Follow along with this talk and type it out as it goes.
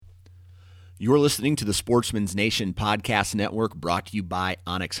You're listening to the Sportsman's Nation Podcast Network, brought to you by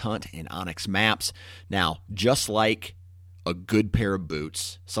onX Hunt and onX Maps. Now, just like a good pair of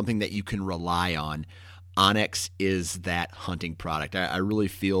boots, something that you can rely on, onX is that hunting product. I really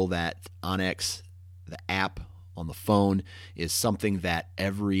feel that onX, the app on the phone, is something that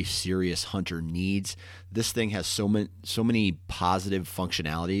every serious hunter needs. This thing has so many positive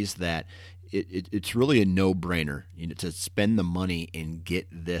functionalities that it's really a no-brainer, to spend the money and get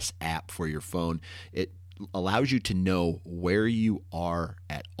this app for your phone. It allows you to know where you are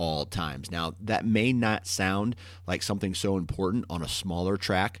at all times. Now, that may not sound like something so important on a smaller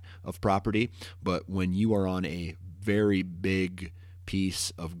tract of property, but when you are on a very big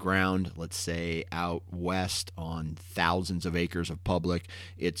piece of ground, let's say out west on thousands of acres of public,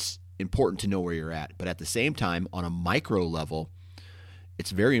 it's important to know where you're at. But at the same time, on a micro level,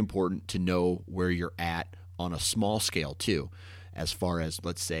 it's very important to know where you're at on a small scale too, as far as,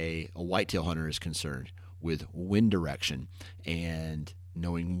 let's say, a whitetail hunter is concerned, with wind direction and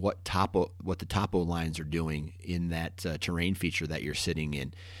knowing what the topo lines are doing in that terrain feature that you're sitting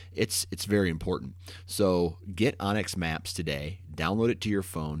in. It's very important. So get onX Maps today, download it to your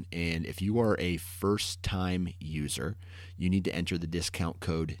phone, and if you are a first-time user, you need to enter the discount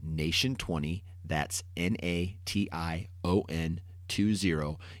code NATION20, that's NATION20,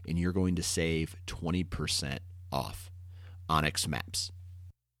 and you're going to save 20% off onX Maps.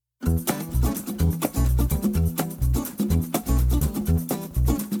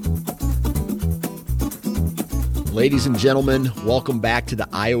 Ladies and gentlemen, welcome back to the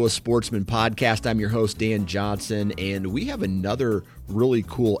Iowa Sportsman Podcast. I'm your host, Dan Johnson, and we have another really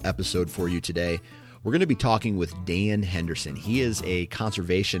cool episode for you today. We're going to be talking with Dan Henderson. He is a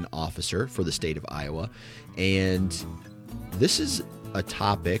conservation officer for the state of Iowa, and this is a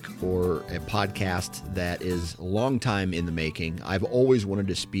topic or a podcast that is a long time in the making. I've always wanted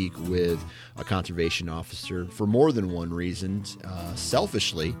to speak with a conservation officer for more than one reason.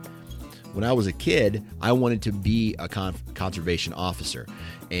 Selfishly, when I was a kid, I wanted to be a conservation officer,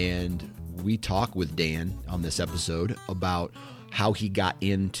 and we talk with Dan on this episode about how he got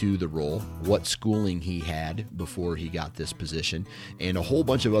into the role, what schooling he had before he got this position, and a whole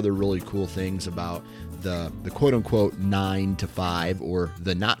bunch of other really cool things about the quote-unquote 9 to 5 or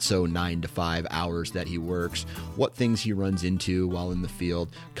the not-so 9 to 5 hours that he works, what things he runs into while in the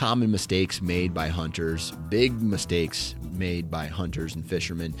field, common mistakes made by hunters, big mistakes made by hunters and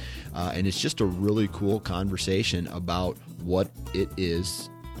fishermen, and it's just a really cool conversation about what it is,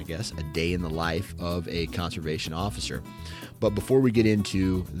 I guess, a day in the life of a conservation officer. But before we get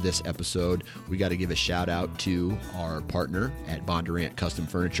into this episode, we got to give a shout out to our partner at Bondurant Custom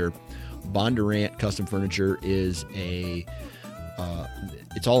Furniture. Bondurant Custom Furniture is it's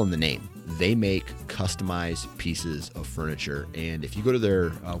all in the name. They make customized pieces of furniture. And if you go to their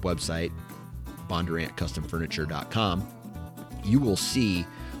website, bondurantcustomfurniture.com, you will see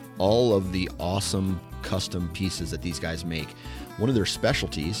all of the awesome custom pieces that these guys make. One of their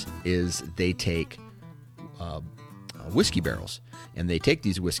specialties is they take whiskey barrels, and they take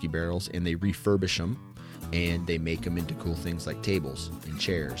these whiskey barrels and they refurbish them, and they make them into cool things like tables and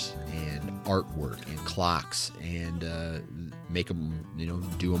chairs and artwork and clocks, and make them,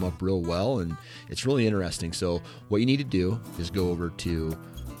 do them up real well, and it's really interesting. So what you need to do is go over to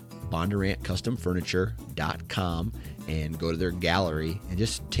bondurantcustomfurniture.com and go to their gallery and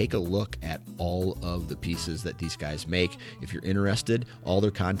just take a look at all of the pieces that these guys make. If you're interested, all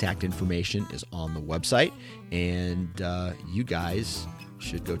their contact information is on the website, and you guys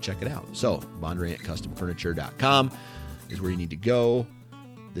should go check it out. So bondurantcustomfurniture.com is where you need to go.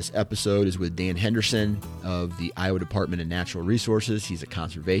 This episode is with Dan Henderson of the Iowa Department of Natural Resources. He's a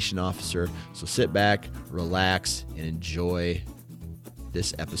conservation officer. So sit back, relax, and enjoy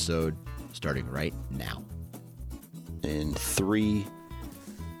this episode starting right now. In 3,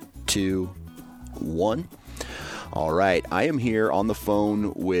 2, 1. All right, I am here on the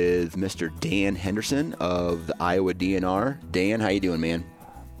phone with Mr. Dan Henderson of the Iowa DNR. Dan, how you doing, man?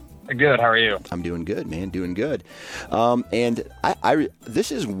 Good. How are you? I'm doing good, man. Doing good. And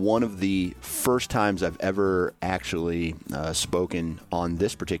this is one of the first times I've ever actually spoken on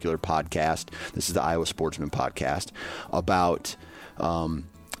this particular podcast. This is the Iowa Sportsman Podcast about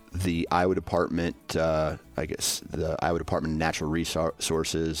the Iowa Department, the Iowa Department of Natural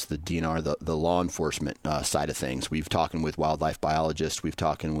Resources, the DNR, the law enforcement side of things. We've talking with wildlife biologists, we've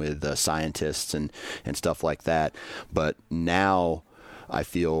talking with scientists and stuff like that. But now I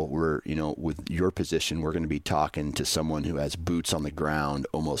feel we're, with your position, we're going to be talking to someone who has boots on the ground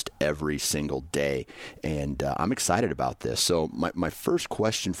almost every single day. And I'm excited about this. So my first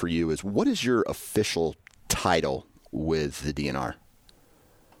question for you is, what is your official title with the DNR?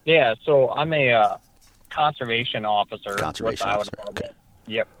 Yeah, so I'm a conservation officer with the Conservation Iowa officer. Department. Okay.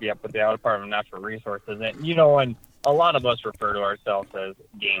 Yep, with the Iowa Department of Natural Resources, and a lot of us refer to ourselves as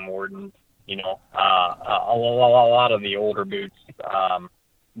game wardens. A lot of the older boots,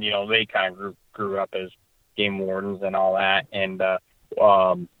 they kind of grew up as game wardens and all that, and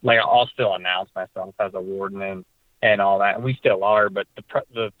like I'll still announce myself as a warden and all that, and we still are. But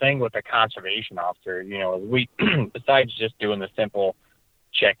the thing with the conservation officer, is we besides just doing the simple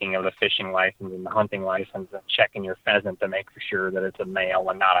checking of the fishing license and the hunting license and checking your pheasant to make sure that it's a male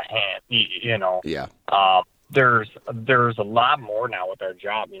and not a hen. Yeah. There's a lot more now with our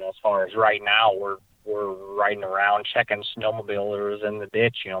job. As far as right now, we're riding around checking snowmobilers in the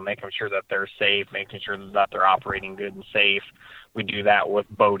ditch. Making sure that they're safe, making sure that they're operating good and safe. We do that with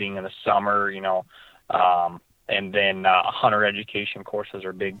boating in the summer. And then hunter education courses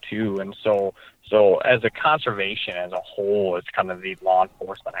are big too. And so as a conservation as a whole, it's kind of the law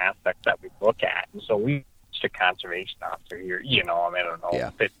enforcement aspect that we look at. And so we a conservation officer here, I don't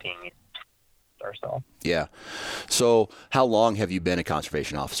know, 15 years or so. Yeah. So how long have you been a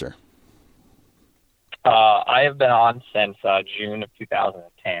conservation officer? I have been on since June of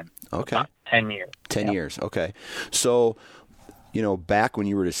 2010. Okay. About 10 years. 10 years. Okay. So, back when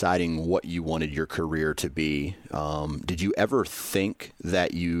you were deciding what you wanted your career to be, did you ever think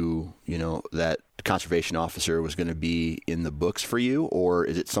that that conservation officer was going to be in the books for you, or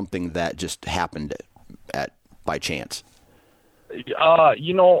is it something that just happened by chance? A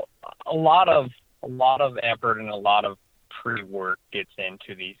lot of effort and a lot of pre-work gets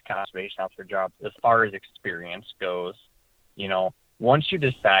into these conservation officer jobs as far as experience goes. Once you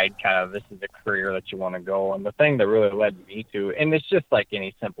decide kind of this is the career that you want to go, and the thing that really led me to, and it's just like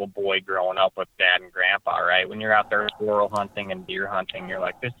any simple boy growing up with dad and grandpa, right? When you're out there squirrel hunting and deer hunting, you're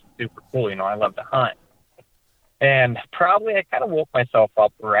like, this is super cool. I love to hunt. And probably I kind of woke myself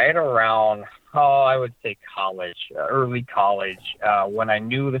up right around, I would say early college, when I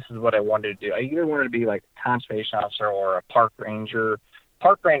knew this is what I wanted to do. I either wanted to be like a conservation officer or a park ranger.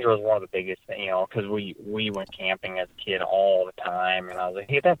 Park ranger was one of the biggest things, because we went camping as a kid all the time, and I was like,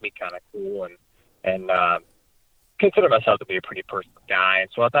 hey, that'd be kind of cool, and consider myself to be a pretty personal guy, and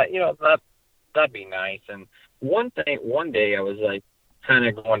so I thought, that'd be nice. And one day I was like kind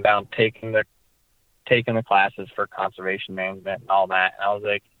of going down taking the classes for conservation management and all that, and I was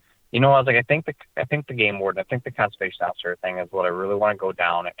like, I think the game warden, I think the conservation officer thing is what I really want to go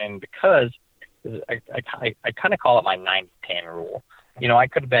down, and because I kind of call it my 90-10 rule. I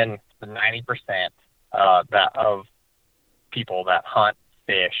could have been the 90% of people that hunt,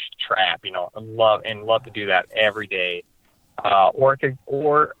 fish, trap, and love to do that every day.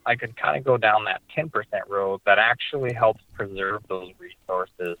 Or I could kind of go down that 10% road that actually helps preserve those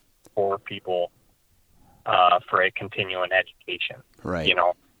resources for people for a continuing education. Right.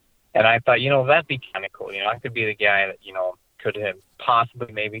 And I thought, that'd be kind of cool. I could be the guy that, could have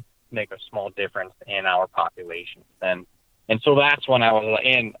possibly maybe make a small difference in our population. And so that's when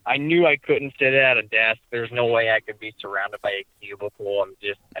and I knew I couldn't sit at a desk. There's no way I could be surrounded by a cubicle. I'm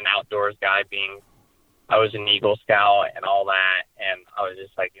just an outdoors guy I was an Eagle Scout and all that. And I was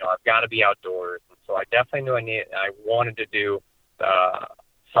just like, I've got to be outdoors. And so I definitely knew I wanted to do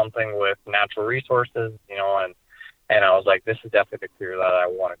something with natural resources, and I was like, this is definitely the career that I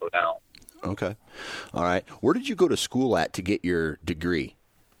want to go down. Okay. All right. Where did you go to school at to get your degree?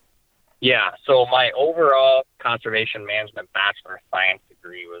 Yeah, so my overall conservation management Bachelor of Science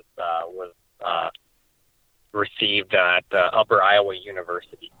degree was received at Upper Iowa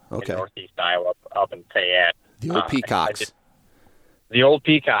University in Northeast Iowa, up in Fayette. The old Peacocks. The old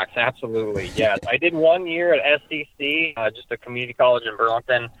Peacocks, absolutely, yes. I did 1 year at SCC, just a community college in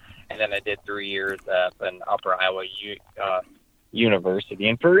Burlington, and then I did 3 years at an Upper Iowa University.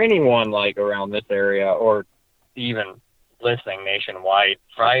 And for anyone like around this area or even listening nationwide,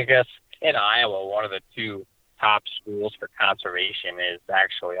 I guess in Iowa, one of the two top schools for conservation is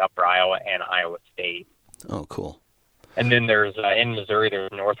actually Upper Iowa and Iowa State. Oh, cool. And then there's in Missouri,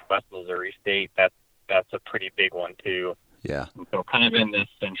 there's Northwest Missouri State. That's a pretty big one too. Yeah. So kind of in this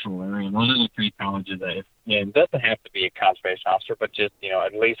central area. And those are the three colleges that it doesn't have to be a conservation officer, but just,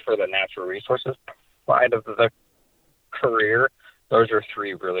 at least for the natural resources side of the career, those are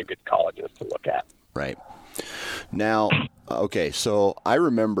three really good colleges to look at. Right. Now, okay, so I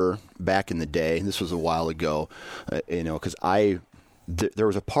remember back in the day, this was a while ago, because there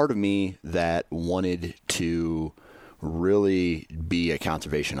was a part of me that wanted to really be a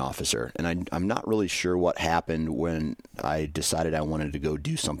conservation officer, and I'm not really sure what happened when I decided I wanted to go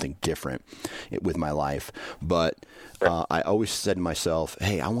do something different with my life, but I always said to myself,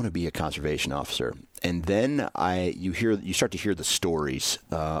 hey, I want to be a conservation officer. And then you start to hear the stories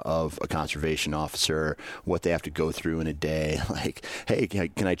of a conservation officer, what they have to go through in a day. Like, hey,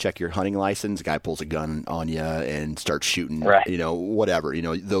 can I check your hunting license? Guy pulls a gun on you and starts shooting, right. Whatever,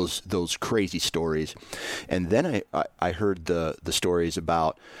 those crazy stories. And then I heard the stories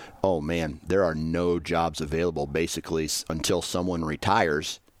about, oh man, there are no jobs available basically until someone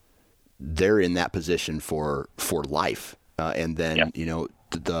retires. They're in that position for life, and then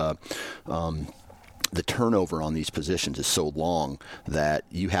the turnover on these positions is so long that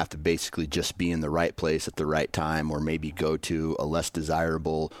you have to basically just be in the right place at the right time, or maybe go to a less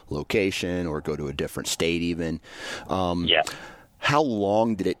desirable location, or go to a different state even. How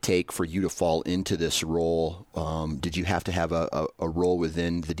long did it take for you to fall into this role? Did you have to have a role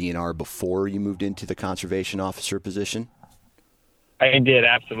within the DNR before you moved into the conservation officer position? I did,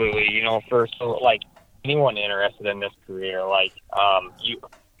 absolutely. So like anyone interested in this career, like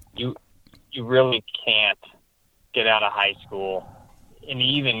you really can't get out of high school and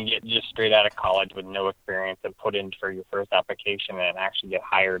even get just straight out of college with no experience and put in for your first application and actually get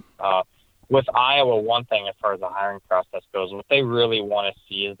hired. With Iowa, one thing as far as the hiring process goes, what they really want to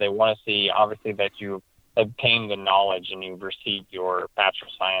see is they want to see, obviously, that you obtain the knowledge and you've received your Bachelor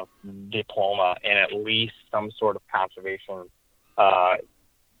of Science diploma in at least some sort of conservation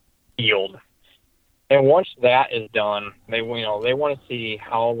field. And once that is done, they want to see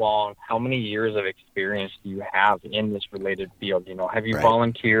how many years of experience do you have in this related field. Have you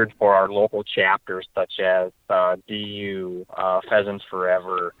volunteered for our local chapters such as DU, Pheasants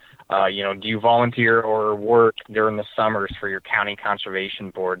Forever? Do you volunteer or work during the summers for your county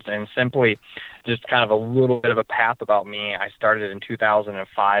conservation boards? And simply just kind of a little bit of a path about me. I started in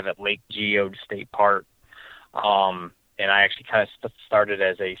 2005 at Lake Geode State Park. And I actually kind of started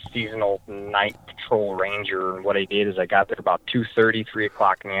as a seasonal night patrol ranger. And what I did is I got there about 2:30, 3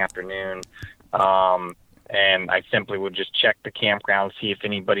 o'clock in the afternoon. And I simply would just check the campground, see if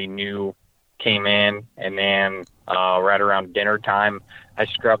anybody new came in. And then right around dinner time, I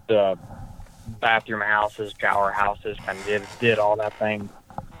scrubbed the bathroom houses, shower houses, kind of did all that thing.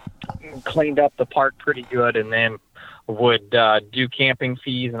 Cleaned up the park pretty good, and then would do camping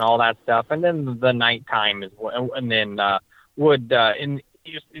fees and all that stuff, and then the nighttime and then would in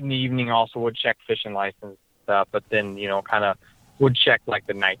the evening also would check fishing license stuff, but then kind of would check like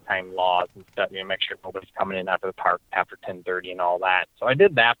the nighttime laws and stuff, make sure nobody's coming in after the park after 10:30 and all that. So I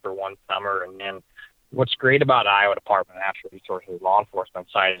did that for one summer, and then what's great about Iowa Department of Natural Resources law enforcement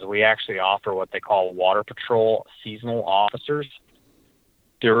side is we actually offer what they call water patrol seasonal officers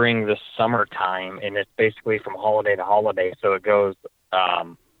during the summertime, and it's basically from holiday to holiday. So it goes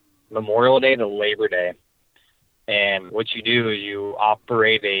Memorial Day to Labor Day. And what you do is you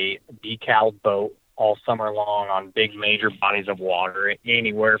operate a decal boat all summer long on big major bodies of water,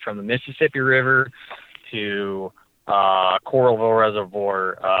 anywhere from the Mississippi River to Coralville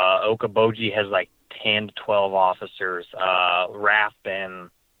Reservoir. Okoboji has like 10 to 12 officers, Rathbun,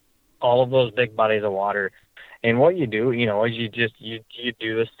 all of those big bodies of water. And what you do, is you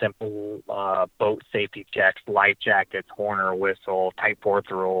do the simple boat safety checks, life jackets, horn whistle, Type 4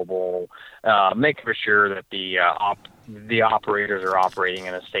 throwable, make for sure that the operators are operating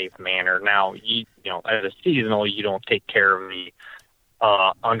in a safe manner. Now, as a seasonal, you don't take care of the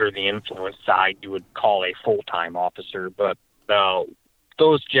under the influence side. You would call a full-time officer, but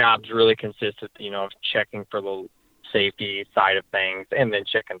those jobs really consist of checking for the safety side of things and then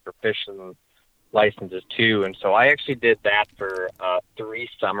checking for fishing licenses too. And so I actually did that for 3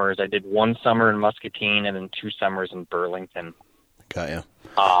 summers. I did 1 summer in Muscatine and then 2 summers in Burlington. Got you.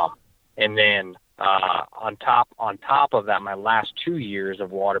 And then on top of that, my last 2 years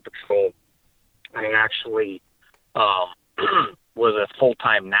of water patrol, I actually was a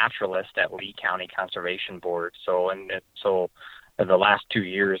full-time naturalist at Lee County Conservation Board. So the last 2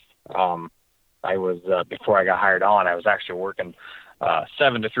 years, I was before I got hired on, I was actually working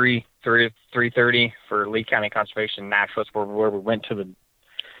 7 to 3:30 for Lee County Conservation Naturalists, where we went to the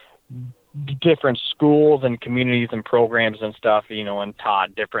different schools and communities and programs and stuff, and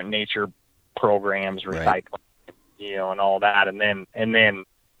taught different nature programs, recycling, and all that. And then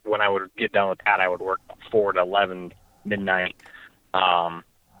when I would get done with that, I would work 4 to 11 midnight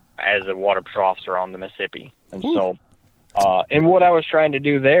as a water patrol officer on the Mississippi. And so. And what I was trying to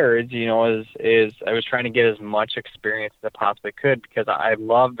do there is I was trying to get as much experience as I possibly could, because I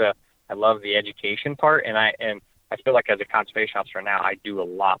love the education part, and I feel like as a conservation officer now, I do a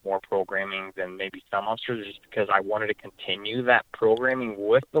lot more programming than maybe some officers, just because I wanted to continue that programming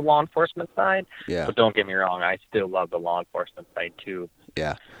with the law enforcement side. Yeah. But don't get me wrong, I still love the law enforcement side too.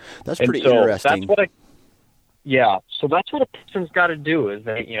 Yeah, that's pretty interesting. Yeah, so that's what a person's got to do is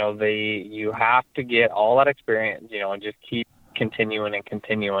that, you have to get all that experience, and just keep continuing and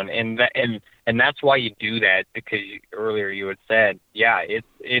continuing. And that's why you do that, because earlier you had said, yeah,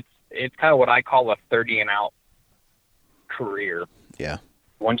 it's kind of what I call a 30 and out career. Yeah.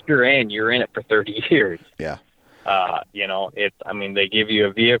 Once you're in it for 30 years. Yeah. They give you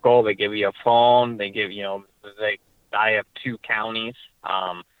a vehicle, they give you a phone, they give, I have 2 counties,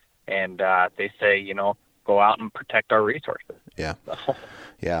 and they say, go out and protect our resources. Yeah. So.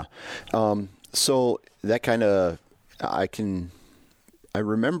 Yeah. So that kind of, I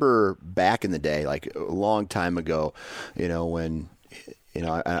remember back in the day, like a long time ago, when,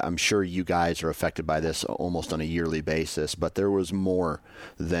 I'm sure you guys are affected by this almost on a yearly basis, but there was more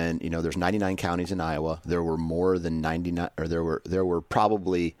than, there's 99 counties in Iowa. There were more than 99, or there were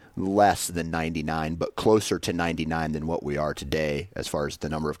probably less than 99, but closer to 99 than what we are today as far as the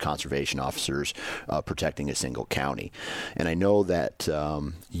number of conservation officers protecting a single county. And I know that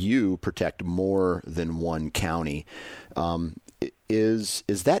you protect more than one county. Is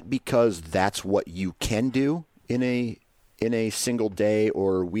that because that's what you can do in a single day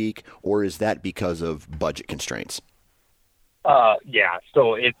or week, or is that because of budget constraints? Yeah.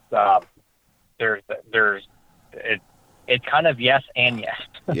 So it's it's kind of yes and yes.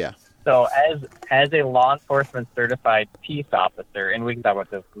 Yeah. So as a law enforcement certified peace officer, and we can talk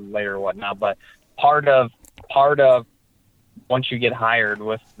about this later or whatnot, but part of once you get hired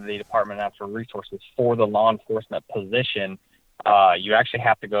with the Department of Natural Resources for the law enforcement position, you actually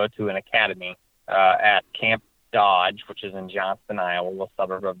have to go to an academy at Camp Dodge, which is in Johnston, Iowa, a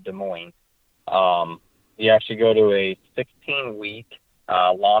suburb of Des Moines. You actually go to a 16-week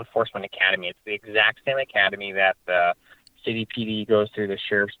law enforcement academy. It's the exact same academy that the city PD goes through, the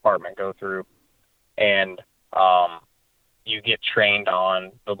sheriff's department go through, and you get trained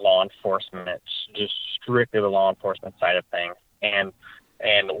on the law enforcement, just strictly the law enforcement side of things. And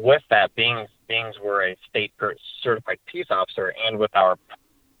with that, being we're a state certified peace officer, and with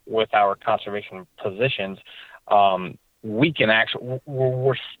our conservation positions, we can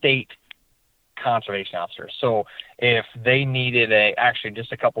we're state conservation officers. So if they needed actually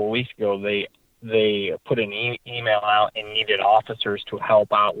just a couple of weeks ago, they put an email out and needed officers to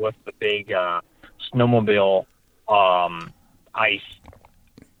help out with the big snowmobile ice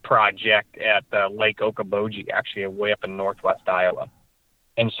project at Lake Okoboji, actually way up in northwest Iowa.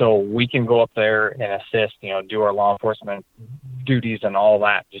 And so we can go up there and assist, do our law enforcement duties and all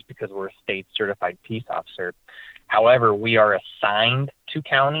that, just because we're a state certified peace officer. However, we are assigned to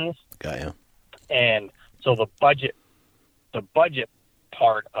counties. Got you. And so the budget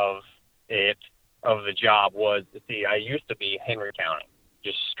part of the job was, I used to be Henry County,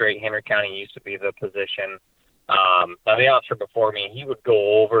 just straight Henry County used to be the position. Now the officer before me, he would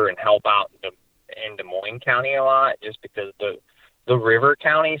go over and help out in Des Moines County a lot, just because the river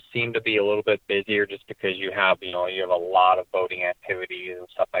counties seem to be a little bit busier, just because you have a lot of boating activities and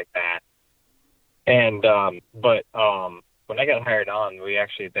stuff like that. And but when I got hired on,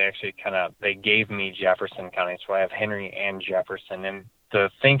 they gave me Jefferson County, so I have Henry and Jefferson. And the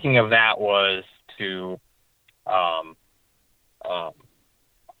thinking of that was to kind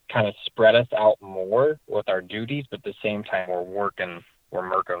of spread us out more with our duties, but at the same time we're working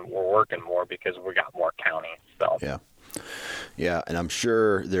more because we got more counties. So yeah, and I'm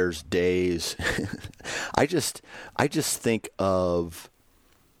sure there's days. I just think of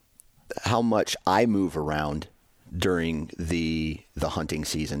how much I move around during the hunting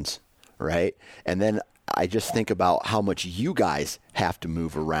seasons, right? And then I just think about how much you guys have to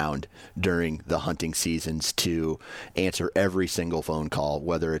move around during the hunting seasons to answer every single phone call,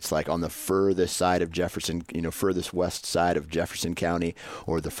 whether it's like on the furthest side of Jefferson, furthest west side of Jefferson County,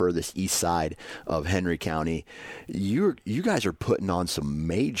 or the furthest east side of Henry County. You guys are putting on some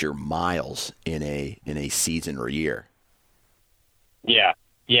major miles in a season or year. Yeah.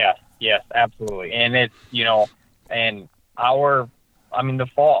 Yes, absolutely. And it's, and the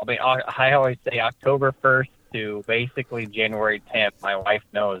fall, I always say October 1st to basically January 10th, my wife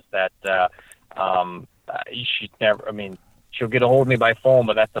knows that she'll get a hold of me by phone,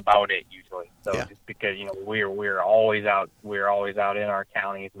 but that's about it usually. So just because, we're always out in our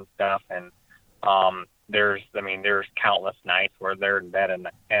counties and stuff. And there's countless nights where they're in bed and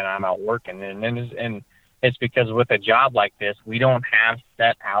I'm out working. And it's because with a job like this, we don't have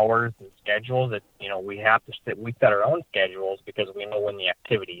set hours and schedules. It's, we set our own schedules because we know when the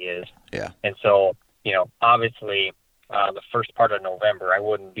activity is. Yeah. And so, obviously, the first part of November, I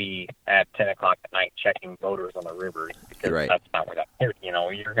wouldn't be at 10 o'clock at night checking voters on the rivers, because that's not what I'm here.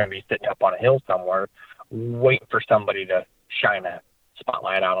 You're going to be sitting up on a hill somewhere waiting for somebody to shine a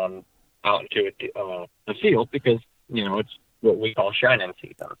spotlight out out into the field because, it's what we call shine-in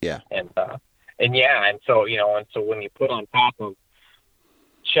season. Yeah. And so, when you put on top of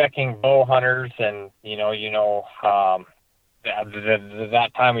checking bow hunters and,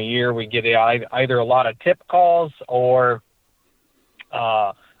 that time of year we get either a lot of tip calls or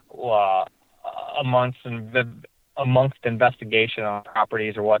amongst investigation on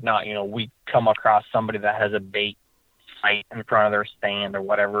properties or whatnot, we come across somebody that has a bait site in front of their stand or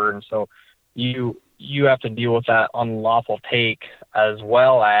whatever. And so you have to deal with that unlawful take, as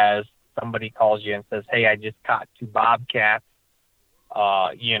well as somebody calls you and says, hey, I just caught 2 bobcats.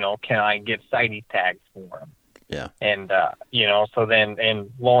 Can I get sighting tags for them? Yeah. And, so then,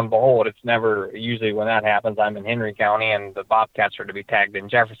 and lo and behold, it's never, usually when that happens, I'm in Henry County and the bobcats are to be tagged in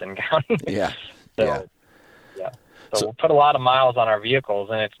Jefferson County. Yeah. So we'll put a lot of miles on our vehicles,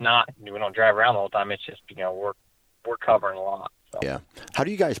 and it's not, we don't drive around the whole time. It's just, we're covering a lot. So. Yeah. How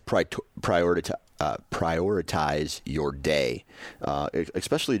do you guys prioritize your day,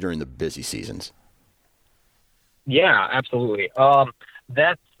 especially during the busy seasons? Yeah, absolutely.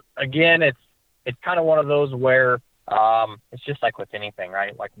 That's, again, it's kind of one of those where it's just like with anything,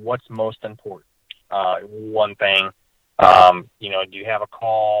 right? Like, what's most important? One thing, do you have a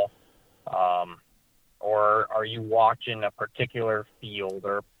call, or are you watching a particular field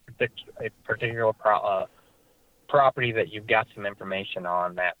or a particular property that you've got some information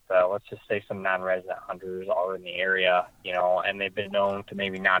on that, let's just say some non-resident hunters are in the area, and they've been known to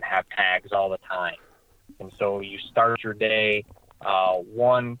maybe not have tags all the time. And so you start your day.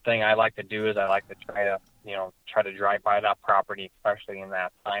 One thing I like to do is I like to try to drive by that property, especially in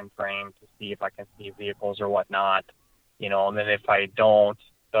that time frame, to see if I can see vehicles or whatnot, and then if I don't,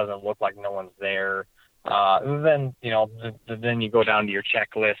 doesn't look like no one's there, then you go down to your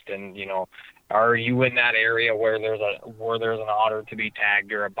checklist and, are you in that area where there's an otter to be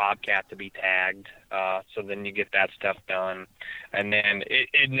tagged or a bobcat to be tagged? So then you get that stuff done. And then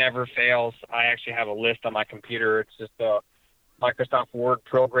it never fails. I actually have a list on my computer. It's just a Microsoft Word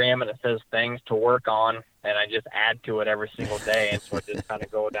program, and it says things to work on, and I just add to it every single day. And so I just kind of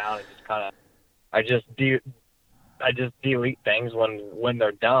go down and I just delete things when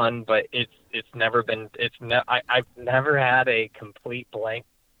they're done, but I've never had a complete blank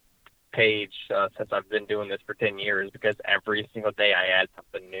page since I've been doing this for 10 years, because every single day I add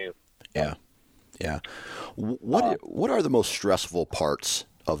something new. Yeah. Yeah. What are the most stressful parts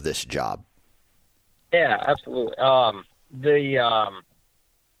of this job? Yeah, absolutely.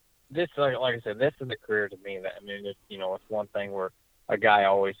 This, like I said, this is a career to me. It's one thing where a guy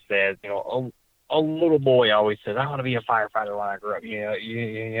always says, a little boy always says, I want to be a firefighter when I grow up.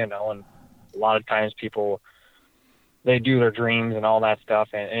 And a lot of times people, they do their dreams and all that stuff.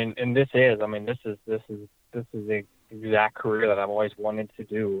 And this is the exact career that I've always wanted to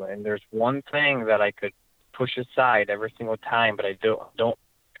do. And there's one thing that I could push aside every single time, but I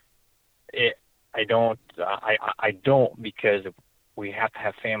don't because we have to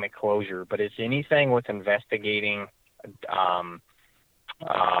have family closure. But it's anything with investigating,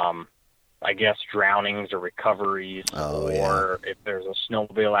 I guess, drownings or recoveries, if there's a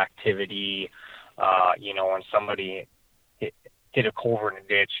snowmobile activity, when somebody hit a culvert in a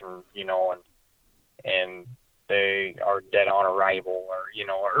ditch, and they are dead on arrival,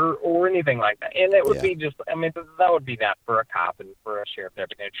 or anything like that. And it would be just, that would be that for a cop and for a sheriff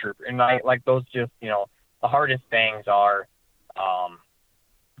deputy and a trooper. And those just, the hardest things are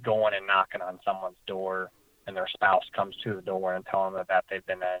going and knocking on someone's door, and their spouse comes to the door and telling them that they've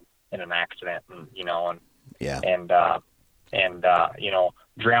been in an accident,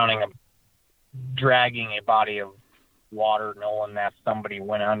 dragging a body of water, knowing that somebody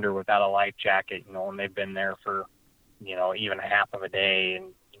went under without a life jacket, and they've been there for, even half of a day,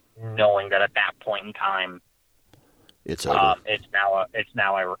 and knowing that at that point in time, it's over. It's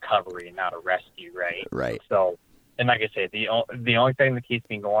now a recovery, not a rescue, right? Right. So, and like I said, the only thing that keeps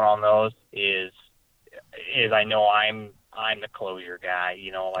me going on those is I know I'm the closure guy,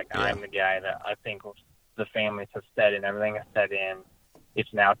 I'm the guy that I think the families have said and everything has said in.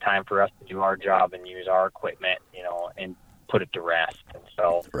 It's now time for us to do our job and use our equipment, and put it to rest. And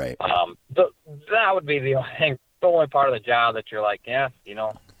so, right. That would be the only part of the job that you're like, it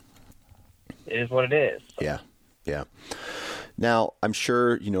is what it is. So. Yeah. Yeah. Now, I'm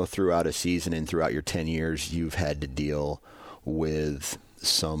sure, throughout a season and throughout your 10 years, you've had to deal with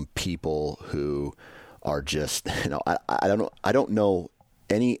some people who are just, I don't know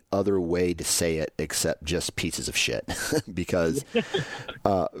any other way to say it except just pieces of shit because,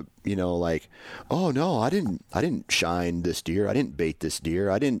 oh no, I didn't shine this deer. I didn't bait this deer.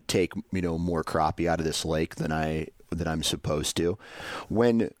 I didn't take, more crappie out of this lake than I'm supposed to.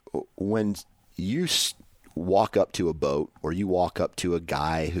 When when you walk up to a boat or you walk up to a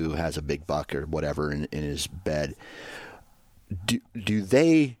guy who has a big buck or whatever in his bed, do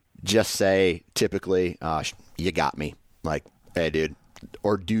they just say typically, you got me, like, hey, dude,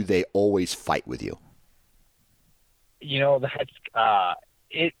 or do they always fight with you? That's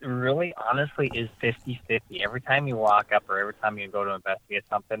it really honestly is 50-50. Every time you walk up or every time you go to investigate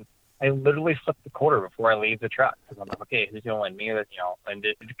something, I literally flip the quarter before I leave the truck. Because I'm like, okay, who's going to win, me or, and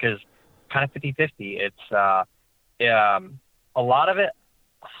because kind of 50-50. It's a lot of it,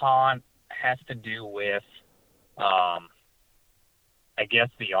 Han, has to do with, I guess,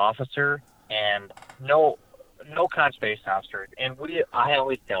 the officer and no conservation officer. And I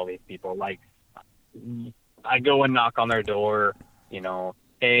always tell these people, like, I go and knock on their door,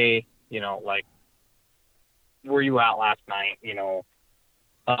 hey, like, were you out last night?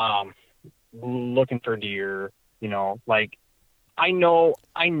 Looking for deer, like, I know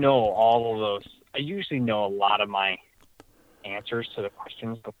all of those. I usually know a lot of my answers to the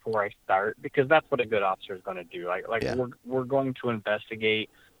questions before I start, because that's what a good officer is going to do. We're going to investigate,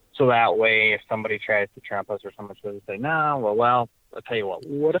 so that way if somebody tries to trump us or someone's supposed to say, no, well, I'll tell you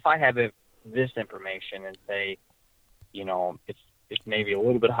what if I have this information and say, it's maybe a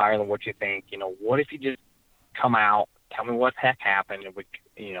little bit higher than what you think, what if you just come out, tell me what the heck happened, and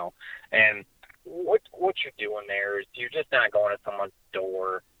and what you're doing there is you're just not going to someone's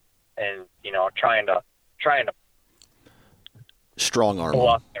door and, trying to strong arm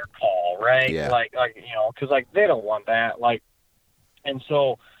bluff their call, right? Yeah. Because they don't want that. And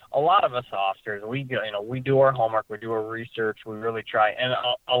so a lot of us officers, we do our homework, we do our research, we really try. And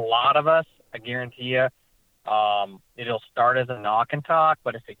a lot of us, I guarantee you, it'll start as a knock and talk,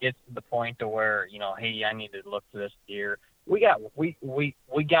 but if it gets to the point to where, hey, I need to look for this deer, we got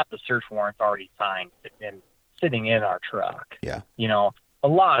the search warrants already signed and sitting in our truck. Yeah. A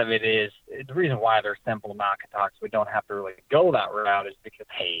lot of it is the reason why they're simple knock and talks. We don't have to really go that route is because,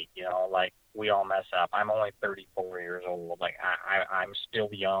 hey, like, we all mess up. I'm only 34 years old. Like, I'm still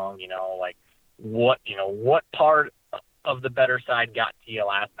young, like, what part of the better side got to you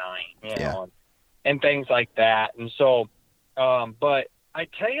last night, Yeah. and things like that. And so, but I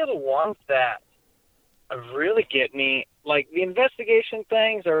tell you, the ones that really get me, like, the investigation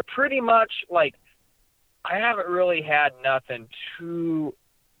things are pretty much like, I haven't really had them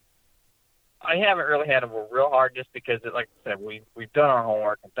real hard, just because, like I said, we've done our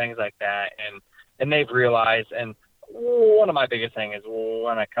homework and things like that, and they've realized. And one of my biggest things is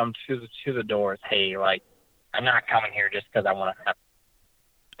when I come to the doors, hey, like, I'm not coming here just because I want to have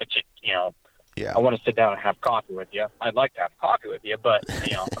Yeah. I want to sit down and have coffee with you. I'd like to have coffee with you, but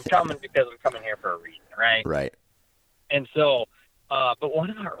I'm coming because I'm coming here for a reason, right? Right. And so, but one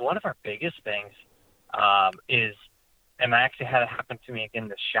of our biggest things is, and I actually had it happen to me again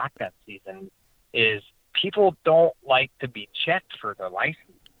this shotgun season, is people don't like to be checked for their license.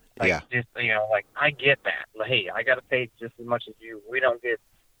 Like, Yeah. Just, like, I get that. Like, hey, I got to pay just as much as you. We don't get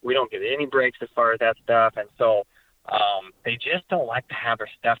any breaks as far as that stuff. And so, they just don't like to have their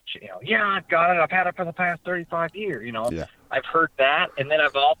stuff, yeah, I've got it. I've had it for the past 35 years, Yeah. I've heard that. And then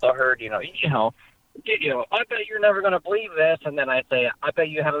I've also heard, I bet you're never going to believe this. And then I say, I bet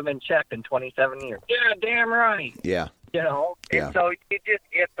you haven't been checked in 27 years. Yeah, damn right. Yeah. And Yeah. so you just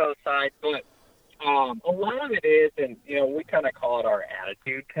get those sides. But a lot of it is, and, we kind of call it our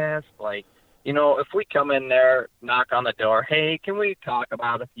attitude test. Like, if we come in there, knock on the door, hey, can we talk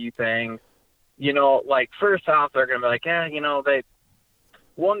about a few things? Like, first off, they're going to be like, yeah, they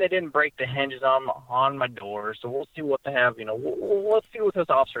didn't break the hinges on my door, so we'll see what they have, let's see what this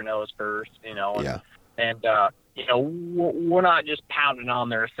officer knows first, Yeah. And we're not just pounding on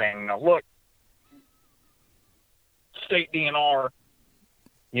there saying, look, state DNR,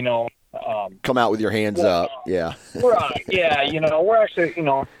 Come out with your hands up. Yeah. Right, yeah, we're actually,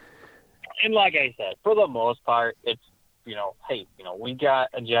 and like I said, for the most part, it's, hey, we got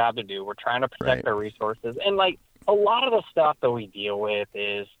a job to do. We're trying to protect Right. our resources. And, like, a lot of the stuff that we deal with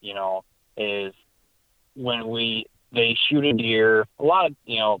is when they shoot a deer, a lot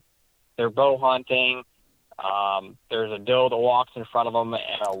of, they're bow hunting. There's a doe that walks in front of them,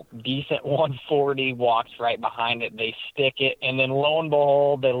 and a decent 140 walks right behind it. They stick it, and then lo and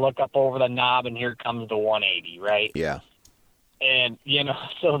behold, they look up over the knob, and here comes the 180, right? Yeah. And,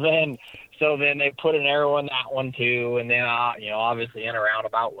 so then they put an arrow in that one too. And then, obviously in a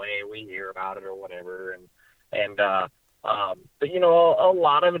roundabout way, we hear about it or whatever. But, a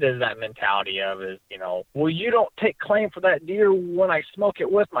lot of it is that mentality of well, you don't take claim for that deer when I smoke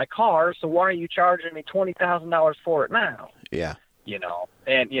it with my car. So why are you charging me $20,000 for it now? Yeah.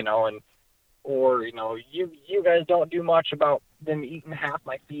 Or you guys don't do much about, them eating half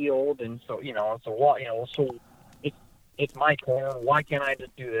my field, and so so what, so it's my corn. Why can't I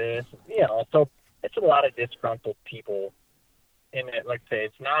just do this? So it's a lot of disgruntled people. And like I say,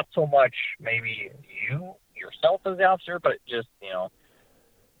 it's not so much maybe you yourself as the officer, but just the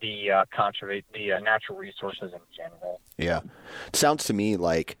natural resources in general. Yeah, it sounds to me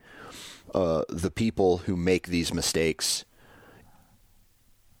like the people who make these mistakes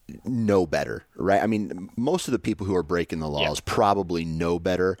know better, right? I mean, most of the people who are breaking the laws probably know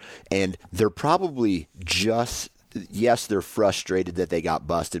better, and they're probably yes, they're frustrated that they got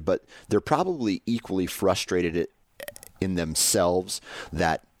busted, but they're probably equally frustrated in themselves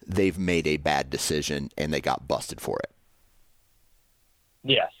that they've made a bad decision and they got busted for it.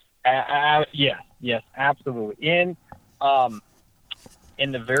 Yes. Yes, absolutely. In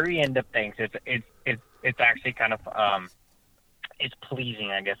the very end of things, it's actually kind of it's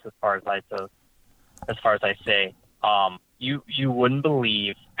pleasing, I guess, as far as I say. You wouldn't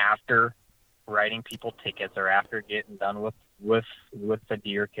believe, after writing people tickets or after getting done with the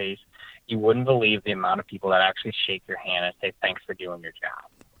deer case, you wouldn't believe the amount of people that actually shake your hand and say thanks for doing your job.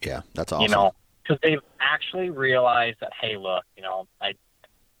 Yeah, that's awesome. Because they've actually realized that, hey, look,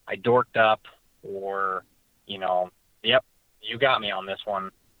 I dorked up, or yep, you got me on this one,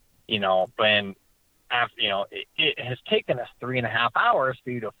 but after, it has taken us 3.5 hours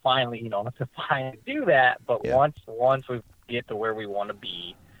for you to finally do that. But once we get to where we want to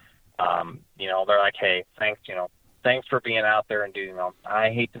be, they're like, hey, thanks for being out there and doing,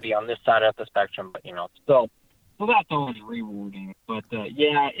 I hate to be on this side of the spectrum, but so that's always rewarding. But there's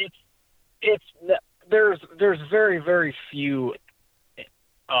very, very few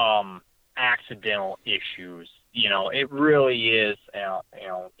accidental issues. It really is.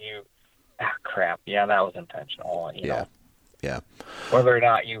 Crap. Yeah, that was intentional. Yeah. Whether or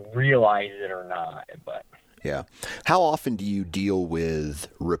not you realize it or not, but. Yeah. How often do you deal with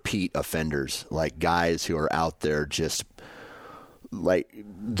repeat offenders, like guys who are out there just like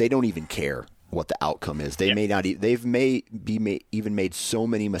they don't even care what the outcome is? They may not. They've even made so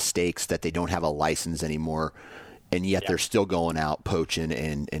many mistakes that they don't have a license anymore, and yet they're still going out poaching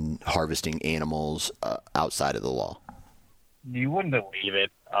and harvesting animals outside of the law. You wouldn't believe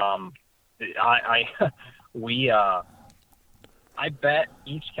it. I bet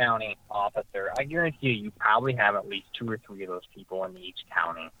each county officer, I guarantee you probably have at least 2 or 3 of those people in each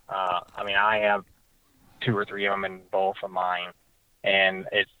county. I have 2 or 3 of them in both of mine, and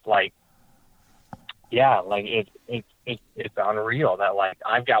it's like, it's unreal that, like,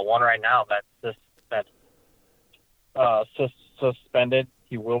 I've got one right now that's suspended.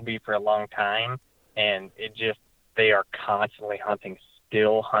 He will be for a long time, and they are constantly hunting,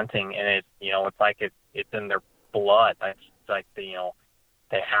 still hunting, and it's like it's in their blood. It's like they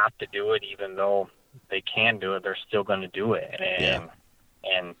have to do it, even though they can do it. They're still going to do it,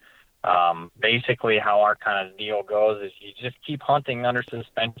 and basically how our kind of deal goes is you just keep hunting under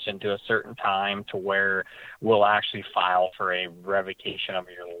suspension to a certain time to where we'll actually file for a revocation of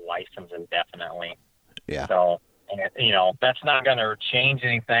your license indefinitely. Yeah. So, that's not going to change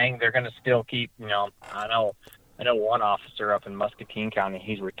anything. They're going to still keep. I know one officer up in Muscatine County.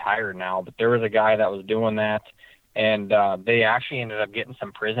 He's retired now, but there was a guy that was doing that. And they actually ended up getting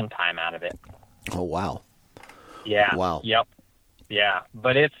some prison time out of it. Oh, wow. Yeah. Wow. Yep. Yeah.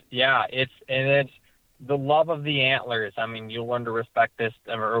 But it's the love of the antlers. I mean, you'll learn to respect this,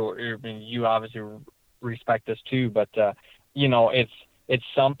 or you obviously respect this too. But it's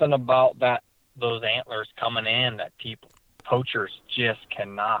something about those antlers coming in that poachers just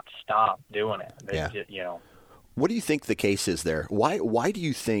cannot stop doing it. They just, What do you think the case is there? Why do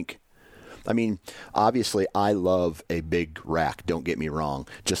you think? I mean, obviously, I love a big rack, don't get me wrong,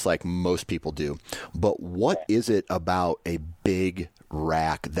 just like most people do. But what is it about a big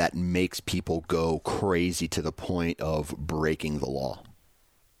rack that makes people go crazy to the point of breaking the law?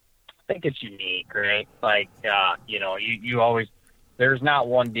 I think it's unique, right? Like, you always, there's not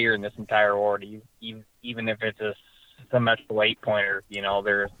one deer in this entire order. Even if it's a symmetrical 8-pointer,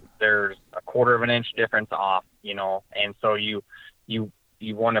 there's a 1/4 inch difference off, and so you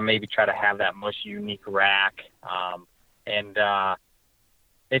want to maybe try to have that most unique rack.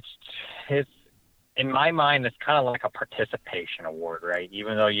 It's in my mind, it's kind of like a participation award, right?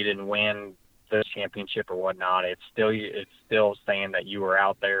 Even though you didn't win the championship or whatnot, it's still saying that you were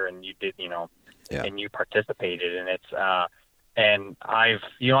out there and you did, and you participated. And it's, and I've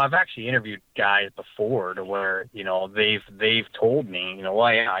actually interviewed guys before to where, they've told me,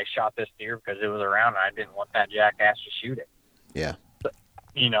 I shot this deer because it was around and I didn't want that jackass to shoot it. Yeah.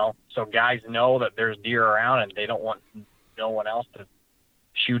 So guys know that there's deer around and they don't want no one else to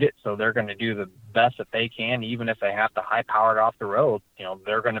shoot it. So they're going to do the best that they can, even if they have to high power it off the road.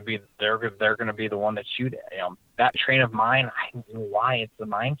 They're going to be the one that shoot it. That train of mind, I don't know why it's the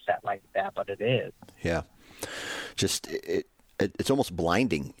mindset like that, but it is. Yeah. Just it's almost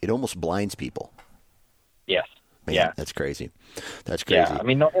blinding. It almost blinds people. Yes. Man, yeah. That's crazy. That's crazy. Yeah. I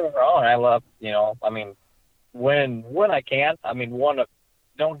mean, don't get me wrong. I love, when I can, I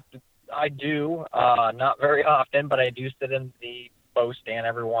do, not very often, but I do sit in the bow stand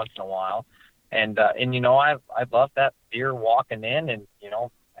every once in a while. And I love that deer walking in and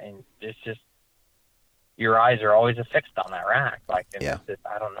it's just, your eyes are always affixed on that rack. It's just,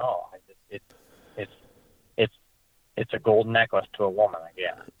 I don't know. It's a gold necklace to a woman, I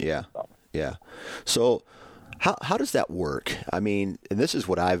guess. Yeah. So. Yeah. So how does that work? I mean, and this is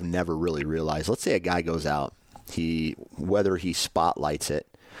what I've never really realized. Let's say a guy goes out, whether he spotlights it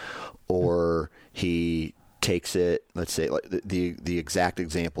or he takes it, let's say like the exact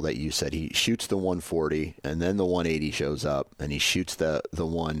example that you said, he shoots the 140 and then the 180 shows up and he shoots the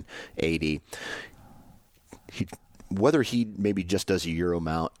 180. Whether he maybe just does a Euro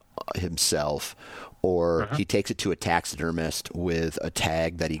mount himself or he takes it to a taxidermist with a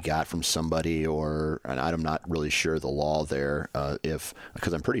tag that he got from somebody, and I'm not really sure the law there,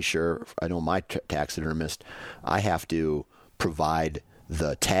 because I'm pretty sure, I know my taxidermist, I have to provide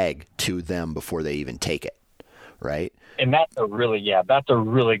the tag to them before they even take it, right? And that's a really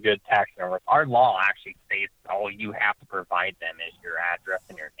good taxidermist. Our law actually states all you have to provide them is your address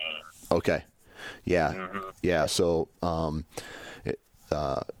and your name. Okay. Yeah. Mm-hmm. Yeah. So,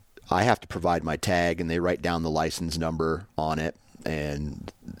 I have to provide my tag and they write down the license number on it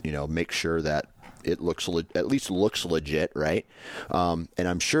and, make sure that it at least looks legit. Right. And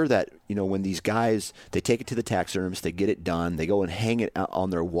I'm sure that, when these guys, they take it to the taxidermist, they get it done, they go and hang it on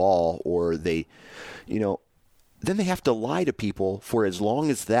their wall, or they, then they have to lie to people for as long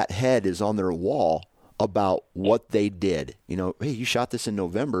as that head is on their wall about what they did. Hey, you shot this in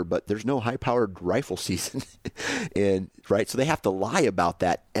November, but there's no high-powered rifle season. And right, so they have to lie about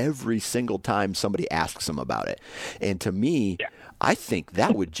that every single time somebody asks them about it. And to me, I think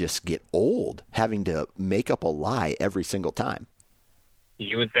that would just get old, having to make up a lie every single time.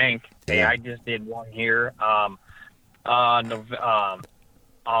 You would think. Yeah. Hey, I just did one here on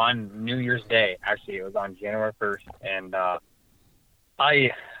New Year's Day. Actually, it was on January 1st, and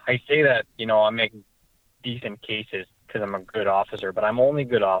I say that I'm making decent cases because I'm a good officer, but I'm only a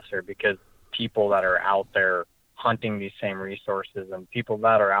good officer because people that are out there hunting these same resources and people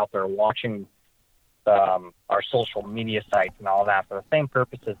that are out there watching our social media sites and all that for the same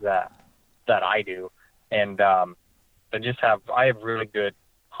purposes that I do. And I have really good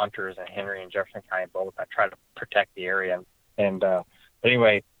hunters in Henry and Jefferson County both. I try to protect the area. And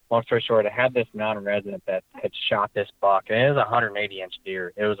anyway, long story short, I had this non-resident that had shot this buck, and it was a 180-inch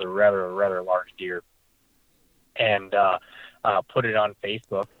deer. It was a rather large deer. And put it on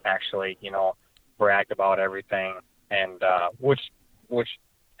Facebook, actually, bragged about everything, and which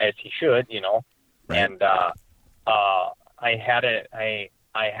as he should, Right. And I had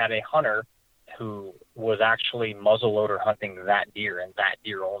a hunter who was actually muzzleloader hunting that deer and that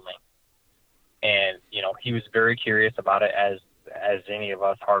deer only, and he was very curious about it, as any of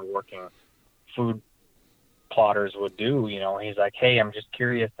us hardworking food plotters would do. He's like, hey, I'm just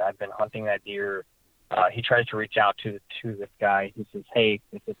curious. I've been hunting that deer. He tries to reach out to this guy. He says, hey,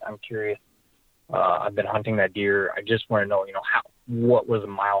 I'm curious. I've been hunting that deer. I just want to know, what was a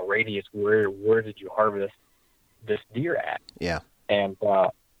mile radius? Where did you harvest this deer at? Yeah. And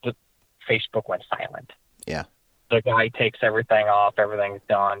the Facebook went silent. Yeah. The guy takes everything off. Everything's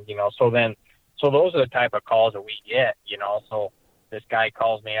done. So those are the type of calls that we get. So this guy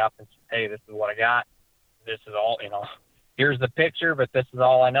calls me up and says, hey, this is what I got. This is all. Here's the picture, but this is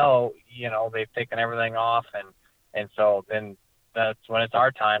all I know. They've taken everything off, and so then that's when it's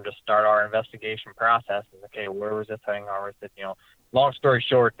our time to start our investigation process. Okay, where was this thing harvested? Long story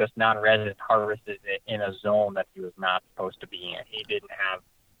short, this non-resident harvested it in a zone that he was not supposed to be in. He didn't have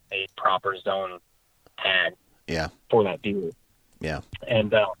a proper zone tag for that deer. Yeah. And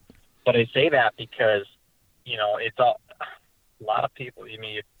but I say that because it's a lot of people.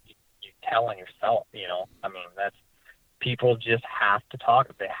 You telling yourself. That's. People just have to talk.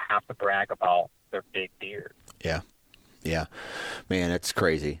 They have to brag about their big deer. Yeah. Yeah. Man, it's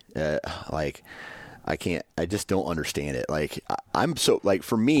crazy. I just don't understand it.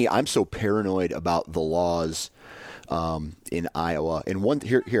 For me, I'm so paranoid about the laws in Iowa. And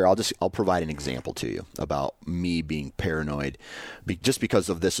I'll provide an example to you about me being paranoid, just because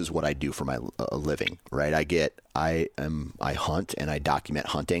of this is what I do for my living, right? I hunt and I document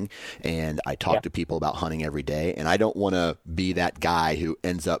hunting, and I talk to people about hunting every day. And I don't want to be that guy who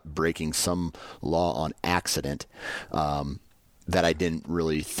ends up breaking some law on accident that I didn't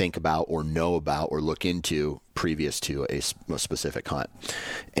really think about or know about or look into previous to a specific hunt.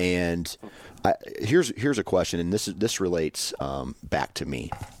 And here's a question, and this relates back to me.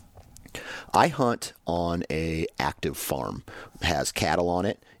 I hunt on a active farm. It has cattle on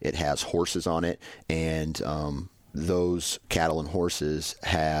it. It has horses on it, and those cattle and horses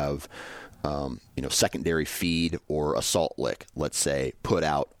have secondary feed or a salt lick, let's say, put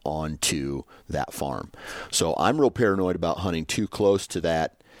out onto that farm. So I'm real paranoid about hunting too close to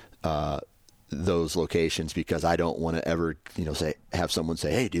that those locations, because I don't want to ever have someone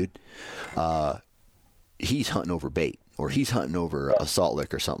say, "Hey, dude, he's hunting over bait," or "He's hunting over a salt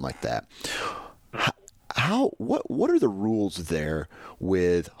lick," or something like that. What are the rules there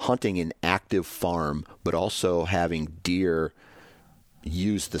with hunting an active farm, but also having deer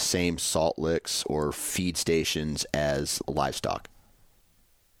use the same salt licks or feed stations as livestock?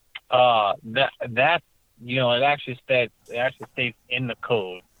 It actually states in the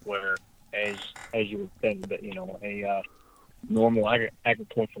code where, as you would think, that a normal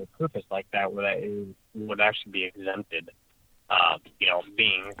agricultural purpose like that would actually be exempted.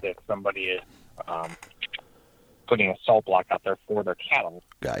 Being that somebody is putting a salt block out there for their cattle.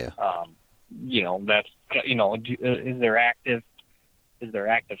 Got ya. Is there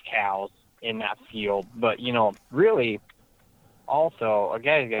active cows in that field? But really, also a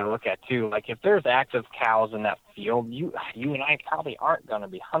guy's got to look at too. Like, if there's active cows in that field, you and I probably aren't going to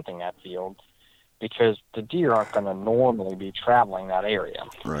be hunting that field, because the deer aren't going to normally be traveling that area.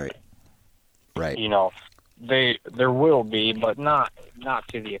 Right. There will be, but not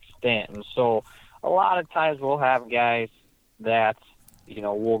to the extent. And so a lot of times we'll have guys that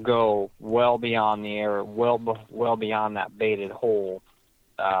will go well beyond the area, well beyond that baited hole,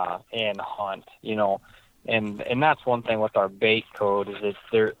 and hunt. And that's one thing with our bait code, is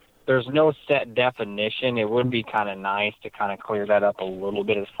that there's no set definition. It would be kind of nice to kind of clear that up a little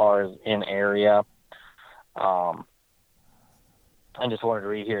bit as far as in area. I just wanted to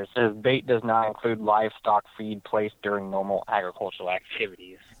read here. It says bait does not include livestock feed placed during normal agricultural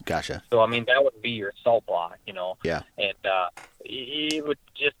activities. Gotcha. So, that would be your salt block, Yeah. And it would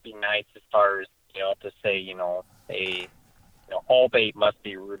just be nice as far as, to say, all bait must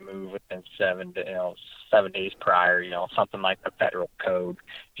be removed within 7 days prior, something like the federal code,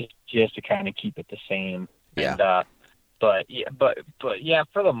 just to kind of keep it the same. Yeah. And, but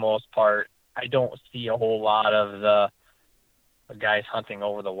for the most part, I don't see a whole lot of the guys hunting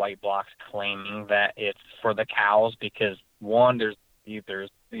over the white blocks claiming that it's for the cows, because one, there's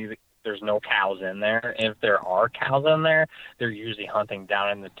no cows in there. And if there are cows in there, they're usually hunting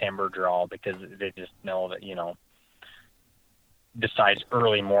down in the timber draw, because they just know that, besides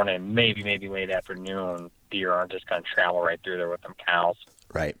early morning, maybe late afternoon, deer aren't just going to travel right through there with them cows.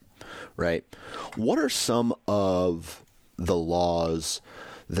 Right. What are some of the laws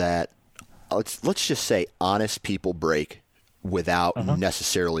that, let's just say, honest people break without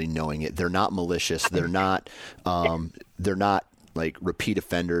necessarily knowing it? They're not malicious. They're not like repeat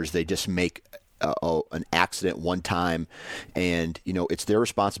offenders. They just make an accident one time, and it's their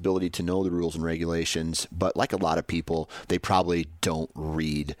responsibility to know the rules and regulations. But like a lot of people, they probably don't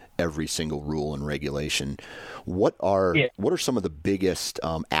read every single rule and regulation. What are some of the biggest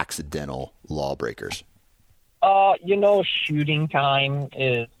accidental lawbreakers? Shooting time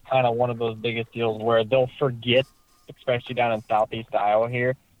is kind of one of those biggest deals where they'll forget, especially down in southeast Iowa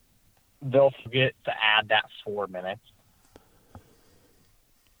here, they'll forget to add that 4 minutes.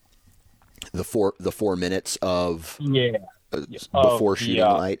 The 4 minutes of before shooting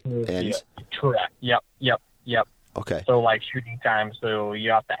light ends. Correct. Yep. Okay. So like shooting time, so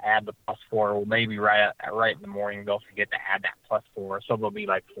you have to add the +4. Well, maybe right in the morning they'll forget to add that +4, so they'll be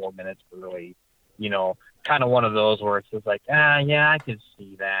like 4 minutes early. Kind of one of those where it's just like, I can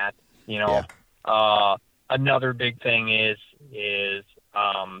see that. Another big thing is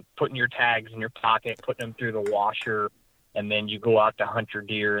putting your tags in your pocket, putting them through the washer, and then you go out to hunt your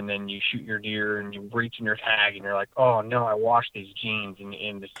deer, and then you shoot your deer, and you reach in your tag, and you're like, oh no, I washed these jeans, and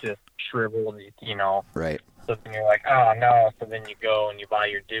it's just shriveled, Right. So then you're like, oh no. So then you go and you buy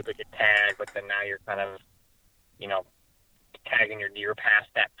your duplicate tag, but then now you're kind of, tagging your deer past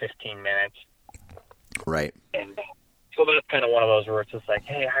that 15 minutes. Right. And so that's kind of one of those where it's just like,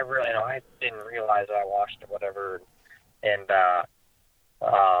 hey, I didn't realize that I washed it, whatever. And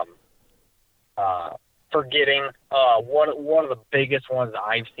forgetting. One of the biggest ones that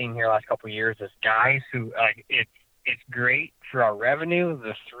I've seen here the last couple of years is guys who it's great for our revenue.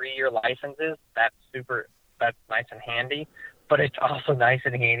 The 3-year licenses, that's nice and handy, but it's also nice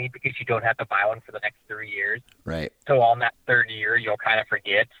and handy because you don't have to buy one for the next 3 years. Right. So on that third year, you'll kind of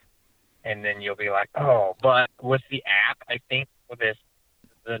forget, and then you'll be like, oh. But with the app, I think with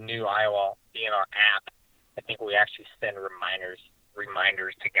the new Iowa DNR app, I think we actually send reminders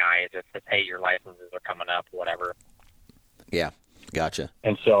to guys that says, hey, your licenses are coming up, whatever. Yeah, gotcha.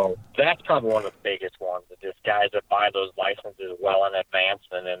 And so that's probably one of the biggest ones, is just guys that buy those licenses well in advance,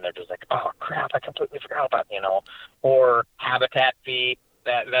 and then they're just like, oh, crap, I completely forgot about, or habitat fee.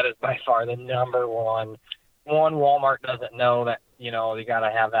 That is by far the number one. Walmart doesn't know that, you got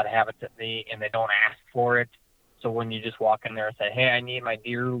to have that habitat fee, and they don't ask for it. So when you just walk in there and say, hey, I need my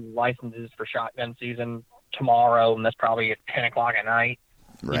deer licenses for shotgun season tomorrow, and that's probably at 10 o'clock at night,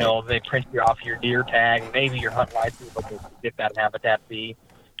 right. They print you off your deer tag, maybe your hunt license, but they get that habitat fee.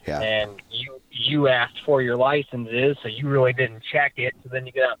 Yeah. And you asked for your licenses, so you really didn't check it. So then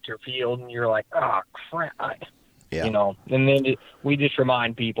you get out to your field, and you're like, oh, crap. Yeah. And then we just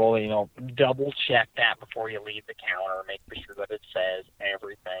remind people, double check that before you leave the counter. Make sure that it says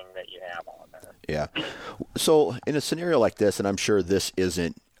everything that you have on there. Yeah. So in a scenario like this, and I'm sure this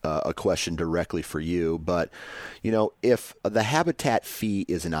isn't a question directly for you, but if the habitat fee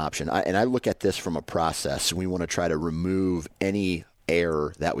is an option, and I look at this from a process, and we want to try to remove any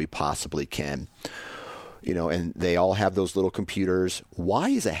error that we possibly can, and they all have those little computers. Why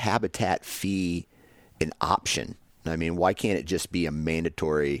is a habitat fee an option? I mean, why can't it just be a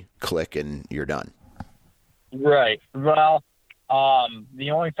mandatory click and you're done? Right. Well, the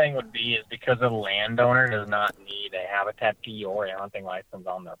only thing would be is because the landowner does not need a habitat fee or a hunting license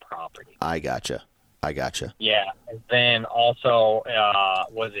on their property. I gotcha. Yeah. And then also,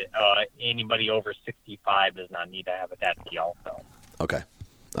 anybody over 65 does not need a habitat fee also. Okay.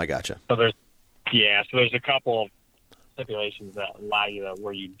 I gotcha. So there's a couple of stipulations that allow you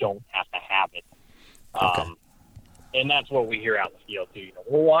where you don't have to have it. Okay. And that's what we hear out in the field too.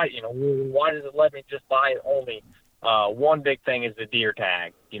 Why does it let me just buy it only? One big thing is the deer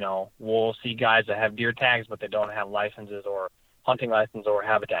tag. We'll see guys that have deer tags, but they don't have licenses or hunting license or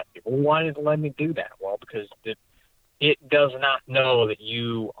habitat. Well, why does it let me do that? Well, because it does not know that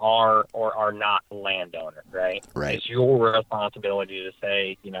you are or are not a landowner, right? Right. It's your responsibility to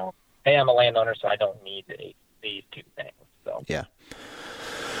say, hey, I'm a landowner, so I don't need these two things. So yeah.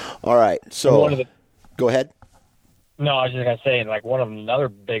 All right. So go ahead. No, I was just gonna say, like, one of another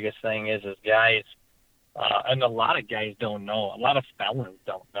biggest thing is guys, and a lot of guys don't know. A lot of felons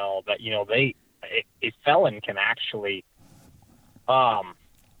don't know that a felon can actually,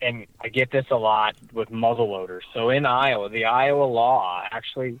 and I get this a lot with muzzleloaders. So in Iowa, the Iowa law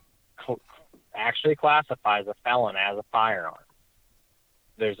actually classifies a felon as a firearm.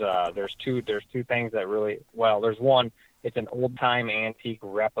 There's two things that really, there's one. It's an old-time antique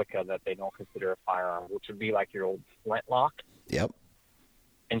replica that they don't consider a firearm, which would be like your old flintlock. Yep.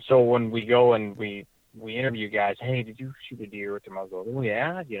 And so when we go and we interview guys, hey, did you shoot a deer with your muzzle? Oh,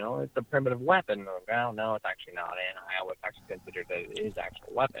 yeah, it's a primitive weapon. Well, no, it's actually not. In Iowa, it's actually considered that it is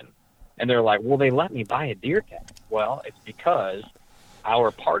actual weapon. And they're like, well, they let me buy a deer tag. Well, it's because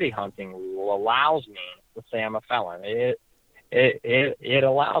our party hunting rule allows me, let's say I'm a felon, it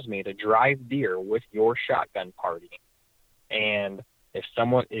allows me to drive deer with your shotgun party. And if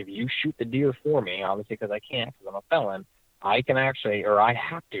you shoot the deer for me, obviously because I can't, because I'm a felon, I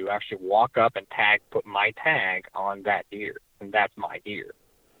have to actually walk up and put my tag on that deer, and that's my deer.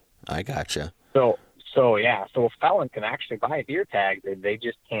 I gotcha. So a felon can actually buy a deer tag, they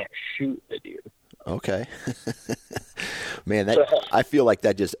just can't shoot the deer. Okay. Man, I feel like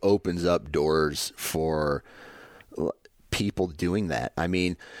that just opens up doors for people doing that. I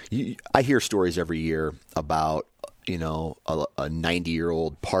mean, I hear stories every year about a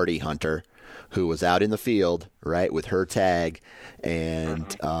 90-year-old party hunter who was out in the field, right, with her tag,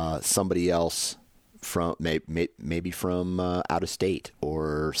 and somebody else from maybe from out of state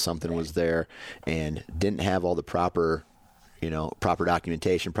or something was there and didn't have all the proper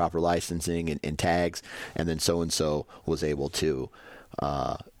documentation, proper licensing and tags, and then so-and-so was able to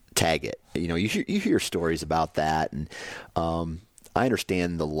tag it. You hear stories about that, and I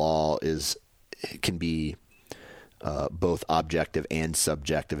understand the law can be both objective and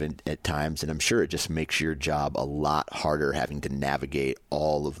subjective at times, and I'm sure it just makes your job a lot harder having to navigate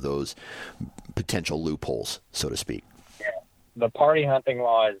all of those potential loopholes, so to speak. Yeah. The party hunting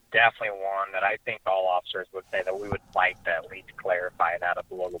law is definitely one that I think all officers would say that we would like to at least clarify that up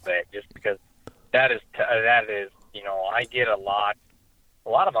a little bit, just because that is I get a lot a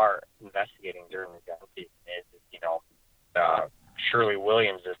lot of our investigating during the gun season is Shirley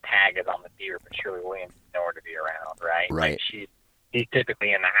Williams' tag is on the deer, but Shirley Williams is nowhere to be around, right? Right. Like he's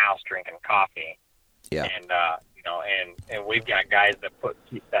typically in the house drinking coffee. Yeah. And and we've got guys that put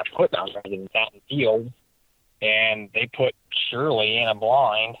down residents out in the fields, and they put Shirley in a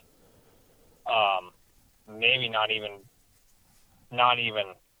blind. Maybe not even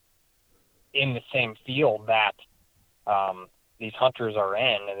in the same field that these hunters are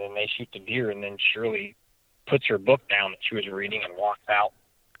in, and then they shoot the deer, and then Shirley puts her book down that she was reading and walks out,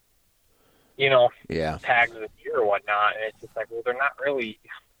 tags the deer or whatnot. And it's just like, well, they're not really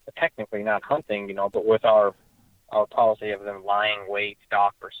technically not hunting, but with our policy of them lying, wait,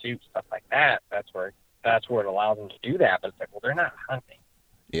 stalk, pursuit, stuff like that, that's where it allows them to do that. But it's like, well, they're not hunting.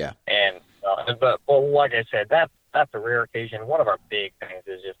 Yeah. And but like I said, that's a rare occasion. One of our big things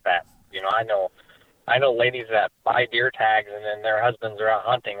is just that, I know ladies that buy deer tags and then their husbands are out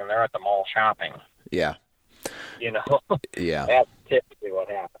hunting and they're at the mall shopping. Yeah. Yeah. That's typically what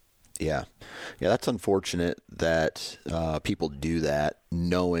happens. Yeah. Yeah, that's unfortunate that people do that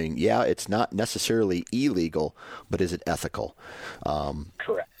knowing, it's not necessarily illegal, but is it ethical?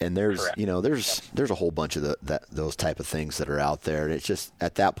 Correct. And there's, Correct. there's a whole bunch of those type of things that are out there. And it's just,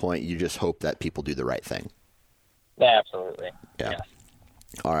 at that point, you just hope that people do the right thing. Absolutely. Yeah. Yes.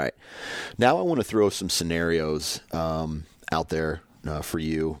 All right. Now I want to throw some scenarios out there for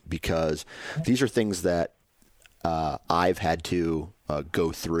you, because these are things that I've had to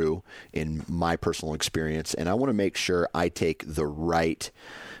go through in my personal experience, and I want to make sure I take the right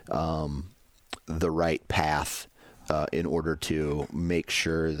path in order to make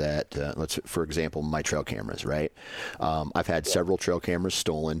sure that, for example, my trail cameras, right? I've had several trail cameras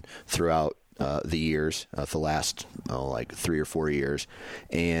stolen throughout the years, the last 3 or 4 years,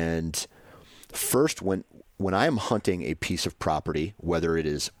 and first when I am hunting a piece of property, whether it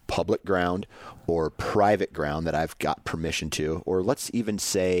is public ground or private ground that I've got permission to, or let's even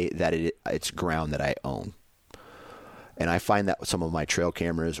say that it's ground that I own, and I find that some of my trail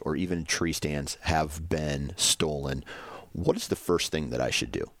cameras or even tree stands have been stolen, what is the first thing that I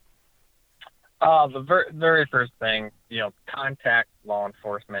should do? The very first thing, contact law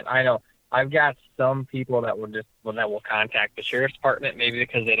enforcement. I know I've got some people that will contact the sheriff's department, maybe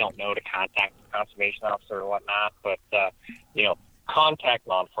because they don't know to contact the conservation officer or whatnot. But contact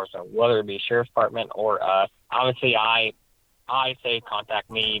law enforcement, whether it be sheriff's department or us. Obviously, I say contact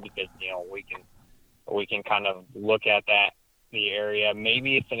me because we can kind of look at the area.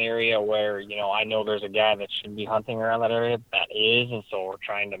 Maybe it's an area where I know there's a guy that should be hunting around that area that is, and so we're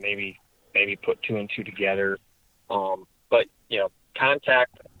trying to maybe put two and two together. But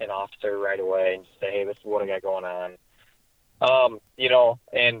contact an officer right away and say, hey, this is what I got going on.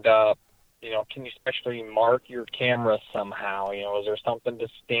 Can you especially mark your camera somehow? Is there something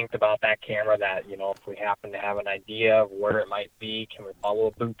distinct about that camera that, if we happen to have an idea of where it might be, can we follow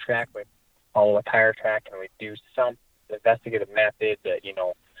a boot track? Can we follow a tire track? Can we do some investigative method that,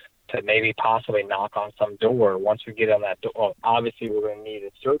 to maybe possibly knock on some door? Once we get on that door, obviously we're going to need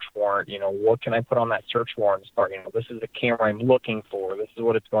a search warrant. What can I put on that search warrant? Start, this is the camera I'm looking for. This is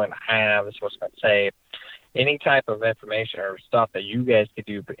what it's going to have. This is what it's going to say. Any type of information or stuff that you guys could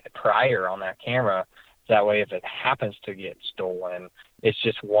do prior on that camera. That way, if it happens to get stolen, it's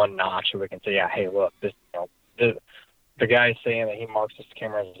just one notch, and we can say, yeah, hey, look, this, the guy's saying that he marks this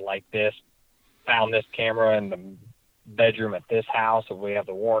camera as like this, found this camera in the bedroom at this house, if we have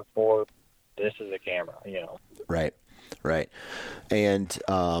the warrant for, this is a camera, Right. And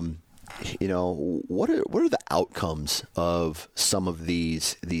what are the outcomes of some of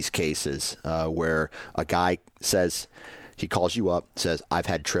these cases where a guy says, he calls you up, says, I've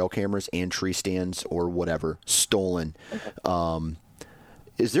had trail cameras and tree stands or whatever stolen.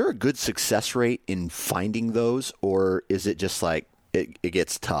 Is there a good success rate in finding those, or is it just like it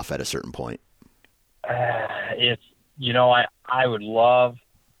gets tough at a certain point? It's, I would love,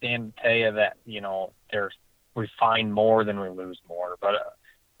 Dan, to tell you that, we find more than we lose more. But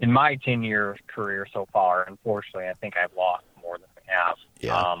in my 10-year career so far, unfortunately, I think I've lost more than we have.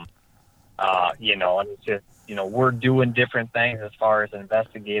 Yeah. And it's just, we're doing different things as far as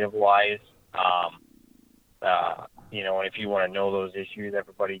investigative wise. And if you want to know those issues,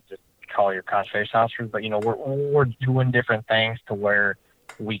 everybody just call your conservation officers. But, we're doing different things to where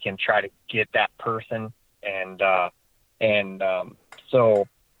we can try to get that person.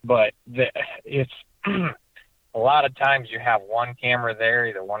 It's a lot of times you have one camera there,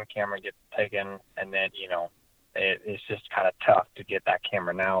 either one camera gets taken, and then, it's just kind of tough to get that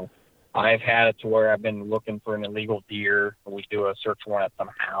camera. Now, I've had it to where I've been looking for an illegal deer. We do a search warrant at some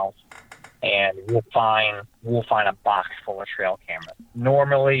house, and we'll find a box full of trail cameras.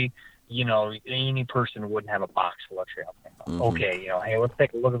 Normally, any person wouldn't have a box full of trail cameras. Mm-hmm. Okay, hey, let's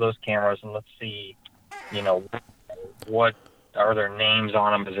take a look at those cameras and let's see, what are their names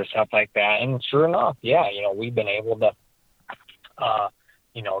on them? Is there stuff like that? And sure enough, yeah, we've been able to,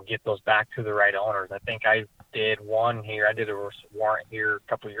 get those back to the right owners. I think I did one here. I did a warrant here a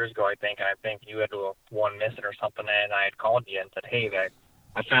couple of years ago, I think, and I think you had one missing or something, and I had called you and said, hey,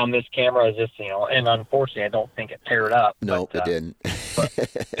 I found this camera. Is this, and unfortunately, I don't think it paired up. No, it didn't.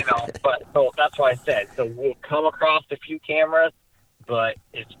 but so that's why I said, so we'll come across a few cameras, but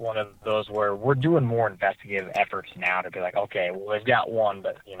it's one of those where we're doing more investigative efforts now to be like, okay, well, they've got one,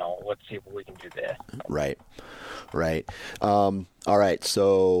 but, let's see if we can do this. Right. All right.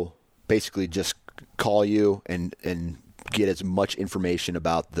 So basically just call you and get as much information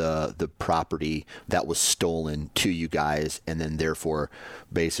about the property that was stolen to you guys, and then therefore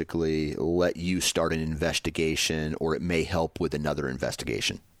basically let you start an investigation, or it may help with another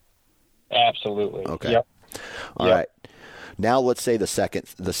investigation. Absolutely. Okay. Yep. All right. Now let's say the second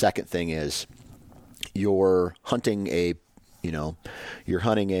thing is you're hunting a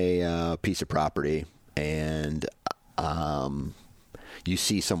piece of property, and you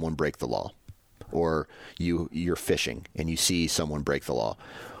see someone break the law, or you're fishing and you see someone break the law.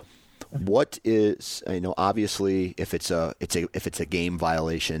 What is, obviously if it's a game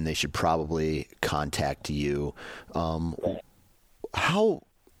violation, they should probably contact you. How,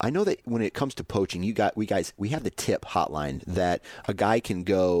 I know that when it comes to poaching, we have the tip hotline that a guy can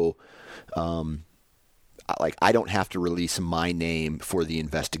go, I don't have to release my name for the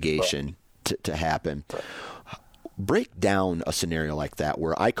investigation to happen. Break down a scenario like that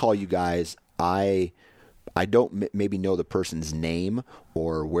where I call you guys. I don't maybe know the person's name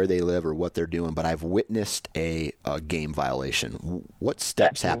or where they live or what they're doing, but I've witnessed a game violation. What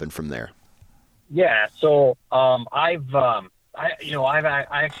steps happen from there? Yeah. So I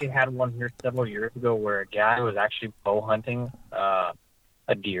actually had one here several years ago where a guy was actually bow hunting a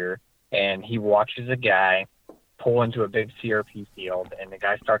deer, and he watches a guy pull into a big CRP field, and the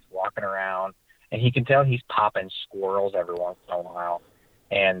guy starts walking around, and he can tell he's popping squirrels every once in a while,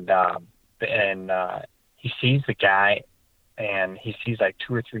 and he sees the guy, and he sees like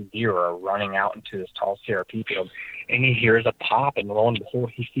 2 or 3 deer are running out into this tall CRP field, and he hears a pop, and lo and behold,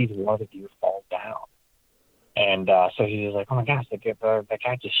 he sees one of the deer fall down. And so he's like, oh my gosh, that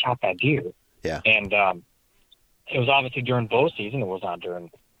guy just shot that deer. Yeah. And it was obviously during bow season. It was not during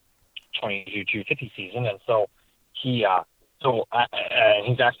 22-250 season. And so he's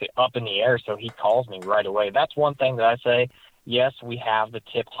actually up in the air, so he calls me right away. That's one thing that I say, yes, we have the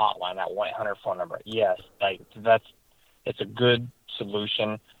tip hotline, that 1-800 phone number. Yes, it's a good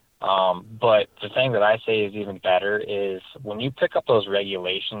solution. But the thing that I say is even better is when you pick up those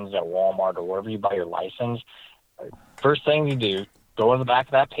regulations at Walmart or wherever you buy your license, first thing you do, go to the back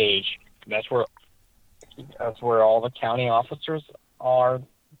of that page. That's where all the county officers are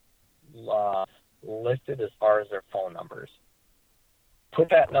listed as far as their phone numbers. Put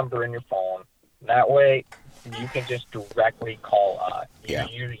that number in your phone. That way you can just directly call us. Yeah.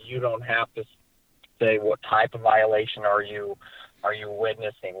 You don't have to say what type of violation are you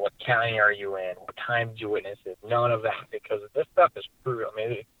witnessing? What county are you in? What time did you witness it? None of that, because this stuff is true. I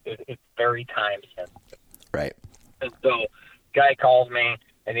mean, it's very time sensitive. Right. And so, guy calls me,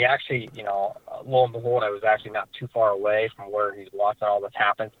 and he actually, lo and behold, I was actually not too far away from where he's watching all this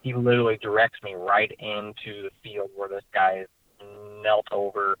happen. He literally directs me right into the field where this guy is knelt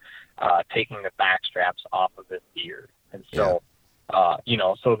over, taking the back straps off of this deer. And so,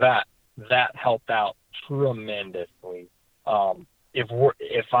 so that helped out tremendously.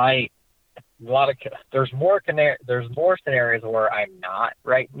 There's more scenarios where I'm not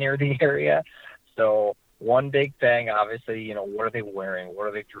right near the area. So one big thing, obviously, what are they wearing? What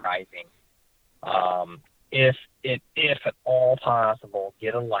are they driving? If at all possible,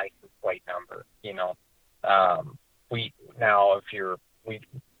 get a license plate number. We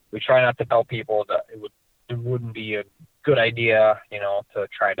try not to tell people that it wouldn't be a good idea, to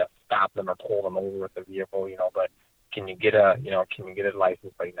try to stop them or pull them over with the vehicle, but can you get a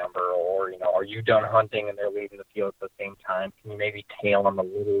license plate number, or, are you done hunting and they're leaving the field at the same time? Can you maybe tail them a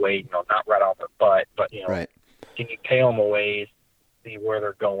little way, not right off their butt, but, right. Can you tail them away, see where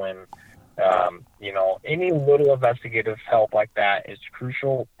they're going? Any little investigative help like that is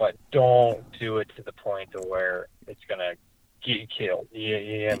crucial, but don't do it to the point to where it's going to get you killed.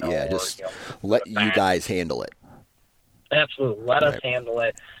 Just let you guys handle it. Absolutely. Let us handle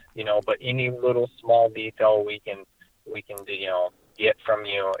it, but any little small detail we can get from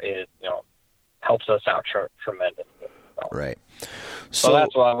you is, helps us out tremendously. Right. So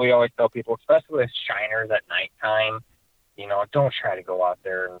that's why we always tell people, especially with shiners at nighttime, don't try to go out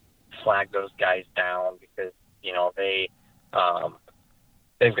there and flag those guys down because,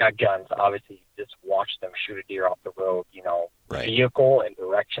 they've got guns. Obviously, you just watch them shoot a deer off the road, right. Vehicle and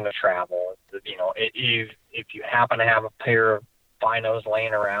direction of travel. If you happen to have a pair of binos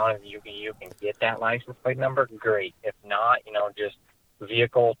laying around and you can get that license plate number, great. If not, just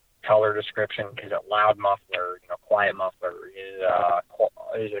vehicle, color description. Is it loud muffler? Quiet muffler?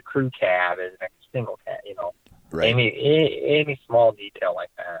 Is it a crew cab? Is it a single cab? Right. Any small detail like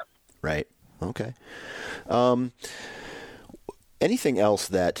that. Right. Okay. Anything else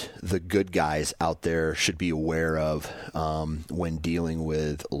that the good guys out there should be aware of when dealing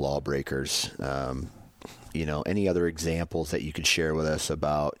with lawbreakers? Any other examples that you could share with us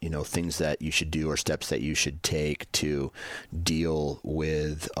about, things that you should do or steps that you should take to deal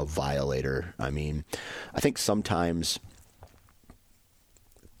with a violator? I mean, I think sometimes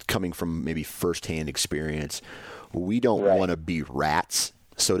coming from maybe firsthand experience, we don't want to be rats,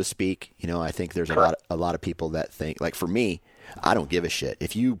 so to speak. I think there's a lot of people that think, like for me, I don't give a shit.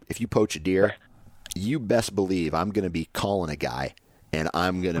 If you poach a deer, you best believe I'm going to be calling a guy and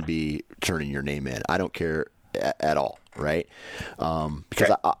I'm going to be turning your name in. I don't care at all, right?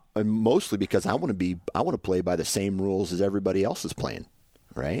 Because mostly because I want to play by the same rules as everybody else is playing,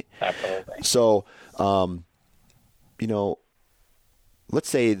 right? Absolutely. So, let's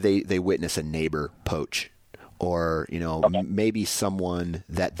say they witness a neighbor poach, or maybe someone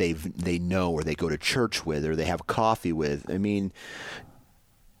that they know or they go to church with or they have coffee with. I mean,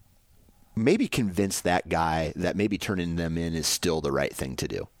 maybe convince that guy that maybe turning them in is still the right thing to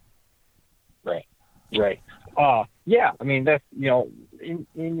do. Right. Yeah. I mean, that's you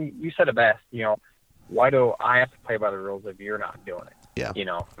said it best. Why do I have to play by the rules if you're not doing it? Yeah. I mean,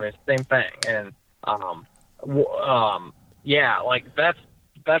 it's the same thing. And yeah, like that's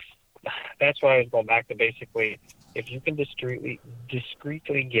why I was going back to basically, if you can discreetly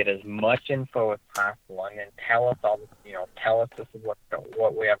get as much info as possible and then tell us all, tell us this is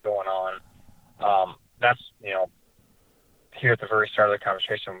what we have going on. That's, here at the very start of the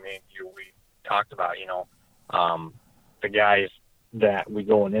conversation, we talked about, the guys that we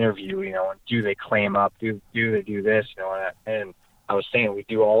go and interview, and do they claim up, do they do this, and I was saying we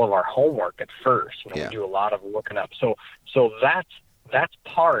do all of our homework at first, we do a lot of looking up. So that's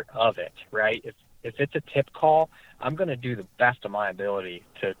part of it, right? If it's a tip call, I'm going to do the best of my ability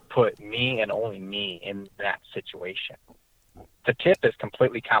to put me and only me in that situation. The tip is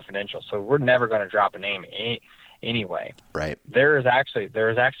completely confidential, so we're never going to drop a name anyway. Right. There's actually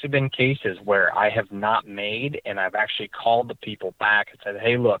been cases where I have not made, and I've actually called the people back and said,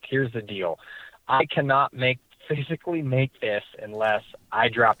 "Hey, look, here's the deal. I cannot physically make this unless I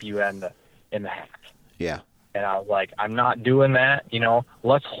drop you in the hat." Yeah. And I was like, I'm not doing that.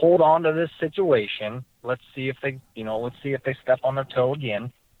 Let's hold on to this situation. Let's see if they step on their toe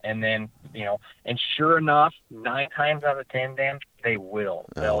again. And then, and sure enough, 9 times out of 10, Dan, they will.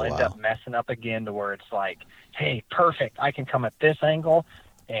 They'll end up messing up again to where it's like, hey, perfect. I can come at this angle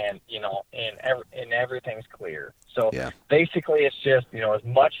and, and everything's clear. So basically it's just, as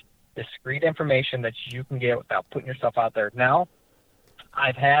much discrete information that you can get without putting yourself out there. Now,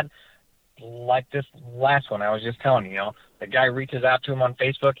 I've had, like this last one I was just telling you, the guy reaches out to him on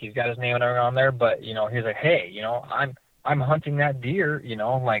Facebook. He's got his name and everything on there, but he's like, hey, I'm hunting that deer,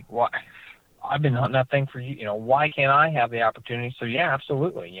 like, why? I've been hunting that thing for you, why can't I have the opportunity? So yeah,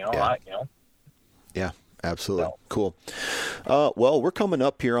 absolutely. Yeah, absolutely. So. Cool. Well, we're coming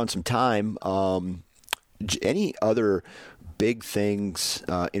up here on some time. Any other big things,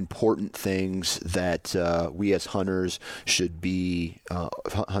 important things that we as hunters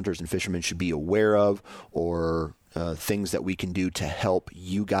hunters and fishermen should be aware of, or things that we can do to help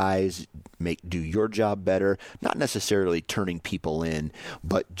you guys do your job better? Not necessarily turning people in,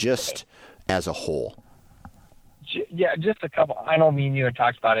 but just as a whole. Yeah, just a couple. I know me and you had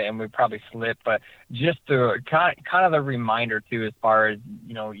talked about it, and we probably slipped, but just the kind of the reminder too, as far as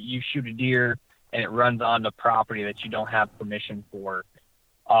you shoot a deer and it runs on the property that you don't have permission for.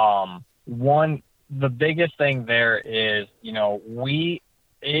 The biggest thing there is,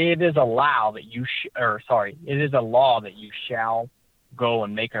 it is a law that it is a law that you shall go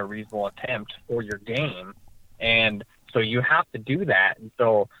and make a reasonable attempt for your game. And so you have to do that. And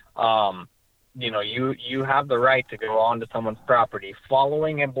so, you have the right to go onto someone's property,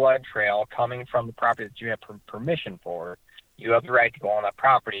 following a blood trail coming from the property that you have permission for. You have the right to go on that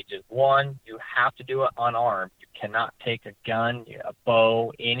property. Just one, you have to do it unarmed. You cannot take a gun, a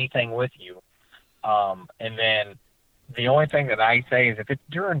bow, anything with you. And then the only thing that I say is if it's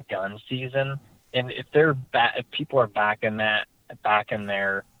during gun season, and if people are back in there,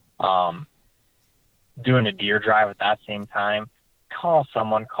 doing a deer drive at that same time, call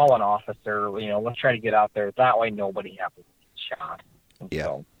an officer, let's try to get out there. That way nobody has to get shot. And Yeah.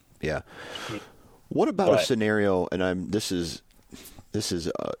 So, yeah. What about a scenario, and this is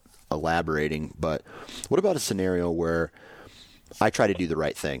elaborating, but what about a scenario where I try to do the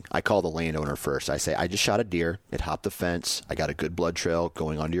right thing? I call the landowner first. I say, I just shot a deer. It hopped the fence. I got a good blood trail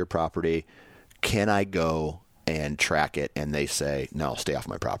going onto your property. Can I go and track it? And they say, no, stay off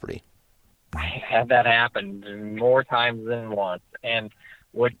my property. I had that happen more times than once. And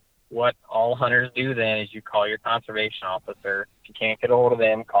what all hunters do then is you call your conservation officer. If you can't get a hold of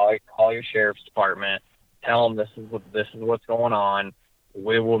them, call your sheriff's department. Tell them this is what's going on.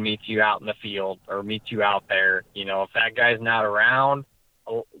 We will meet you out in the field or meet you out there. If that guy's not around,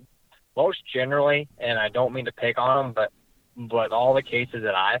 most generally, and I don't mean to pick on them, but all the cases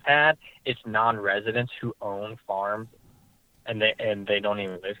that I've had, it's non-residents who own farms and they don't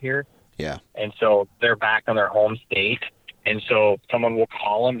even live here. Yeah. And so they're back on their home state. And so someone will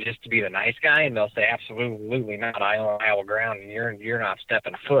call them just to be the nice guy, and they'll say, absolutely not. I own Iowa ground, and you're not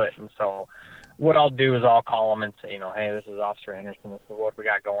stepping foot. And so what I'll do is I'll call them and say, hey, this is Officer Henderson. This is what we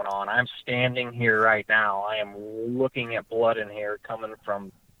got going on. I'm standing here right now. I am looking at blood in here coming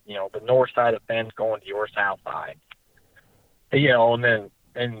from, the north side of the fence going to your south side.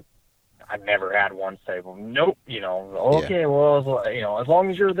 And I've never had one say, well, nope, okay, well, as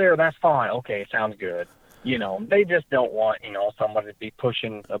long as you're there, that's fine. Okay, sounds good. They just don't want, somebody to be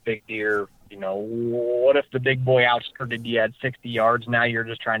pushing a big deer. What if the big boy outskirted you at 60 yards? Now you're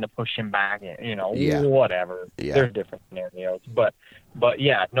just trying to push him back, whatever. Yeah. There's different scenarios. But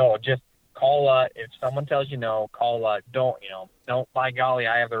yeah, no, just call, if someone tells you no, call, don't, by golly,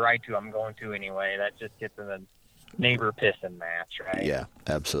 I have the right to, I'm going to anyway. That just gets in the neighbor pissing match, right? Yeah,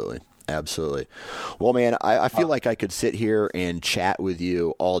 absolutely. Absolutely. Well, man, I feel like I could sit here and chat with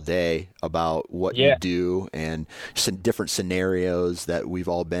you all day about what you do and some different scenarios that we've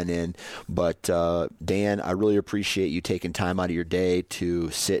all been in. But, Dan, I really appreciate you taking time out of your day to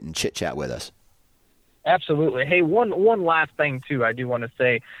sit and chit-chat with us. Absolutely. Hey, one last thing, too, I do want to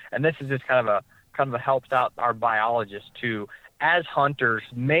say, and this is just kind of a helps out our biologists, too. As hunters,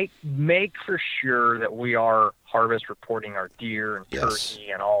 make for sure that we are harvest reporting our deer and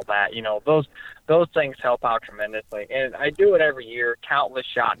turkey and all that. Those things help out tremendously. And I do it every year, countless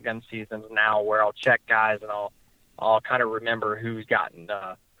shotgun seasons now, where I'll check guys and I'll kind of remember who's gotten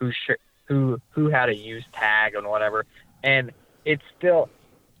who had a used tag and whatever. And it's still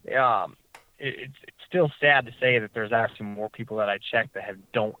it's still sad to say that there's actually more people that I check that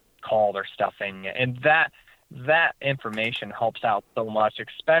don't call their stuff in yet. And that information helps out so much,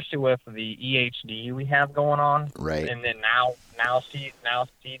 especially with the EHD we have going on. Right. And then now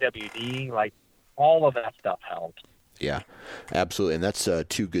CWD, like all of that stuff helps. Yeah, absolutely. And that's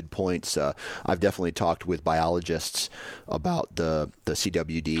two good points. I've definitely talked with biologists about the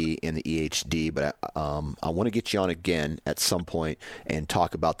CWD and the EHD, but I want to get you on again at some point and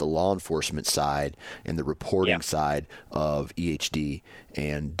talk about the law enforcement side and the reporting side of EHD.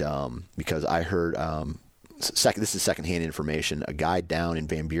 And because I heard this is secondhand information. A guy down in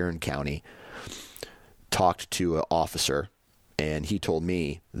Van Buren County talked to an officer, and he told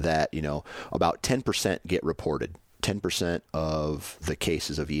me that about 10% get reported. 10% of the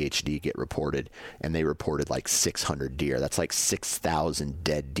cases of EHD get reported, and they reported like 600 deer. That's like 6,000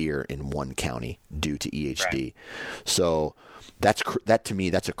 dead deer in one county due to EHD. Right. So that to me,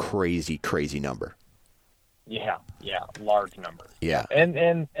 that's a crazy, crazy number. Yeah, large number. Yeah,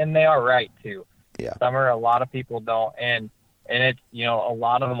 and they are right too. Yeah. A lot of people don't, and it's a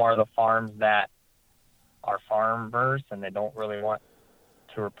lot of them are the farms that are farmers, and they don't really want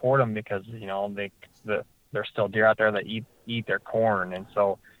to report them because there's still deer out there that eat their corn, and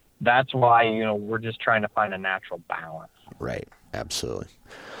so that's why we're just trying to find a natural balance. Right. Absolutely.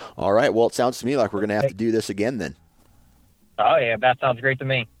 All right. Well, it sounds to me like we're going to have to do this again then. Oh yeah, that sounds great to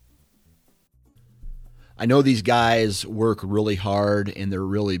me. I know these guys work really hard and they're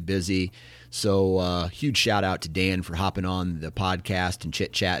really busy. So huge shout out to Dan for hopping on the podcast and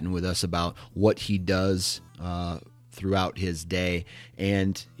chit-chatting with us about what he does throughout his day.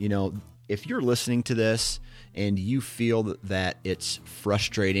 And, if you're listening to this and you feel that it's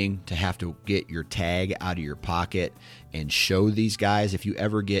frustrating to have to get your tag out of your pocket and show these guys, if you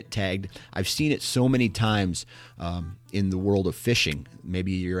ever get tagged, I've seen it so many times in the world of fishing.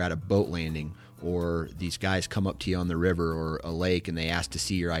 Maybe you're at a boat landing, or these guys come up to you on the river or a lake and they ask to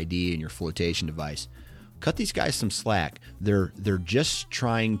see your ID and your flotation device. Cut these guys some slack. They're just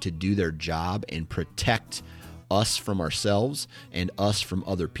trying to do their job and protect us from ourselves and us from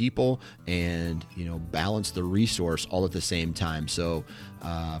other people, and, balance the resource all at the same time. So,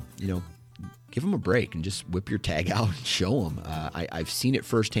 give them a break and just whip your tag out and show them. I've seen it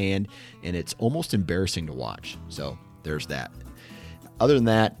firsthand, and it's almost embarrassing to watch. So there's that. Other than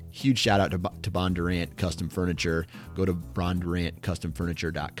that, huge shout out to Bondurant Custom Furniture. Go to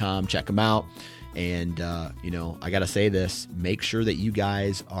bondurantcustomfurniture.com. Check them out. And, I got to say this, make sure that you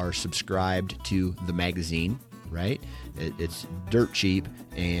guys are subscribed to the magazine, right? It's dirt cheap,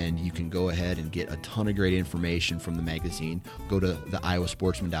 and you can go ahead and get a ton of great information from the magazine. Go to the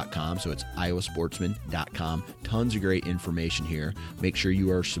iowasportsman.com. So it's iowasportsman.com. Tons of great information here. Make sure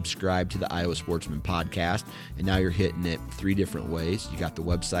you are subscribed to the Iowa Sportsman podcast. And now you're hitting it 3 different ways. You got the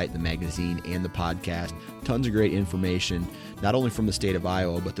website, the magazine, and the podcast. Tons of great information, not only from the state of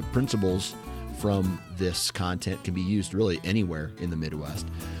Iowa, but the principles from this content can be used really anywhere in the Midwest.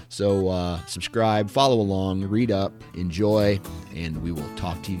 So subscribe, follow along, read up, enjoy, and we will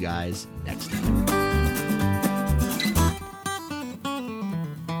talk to you guys next time.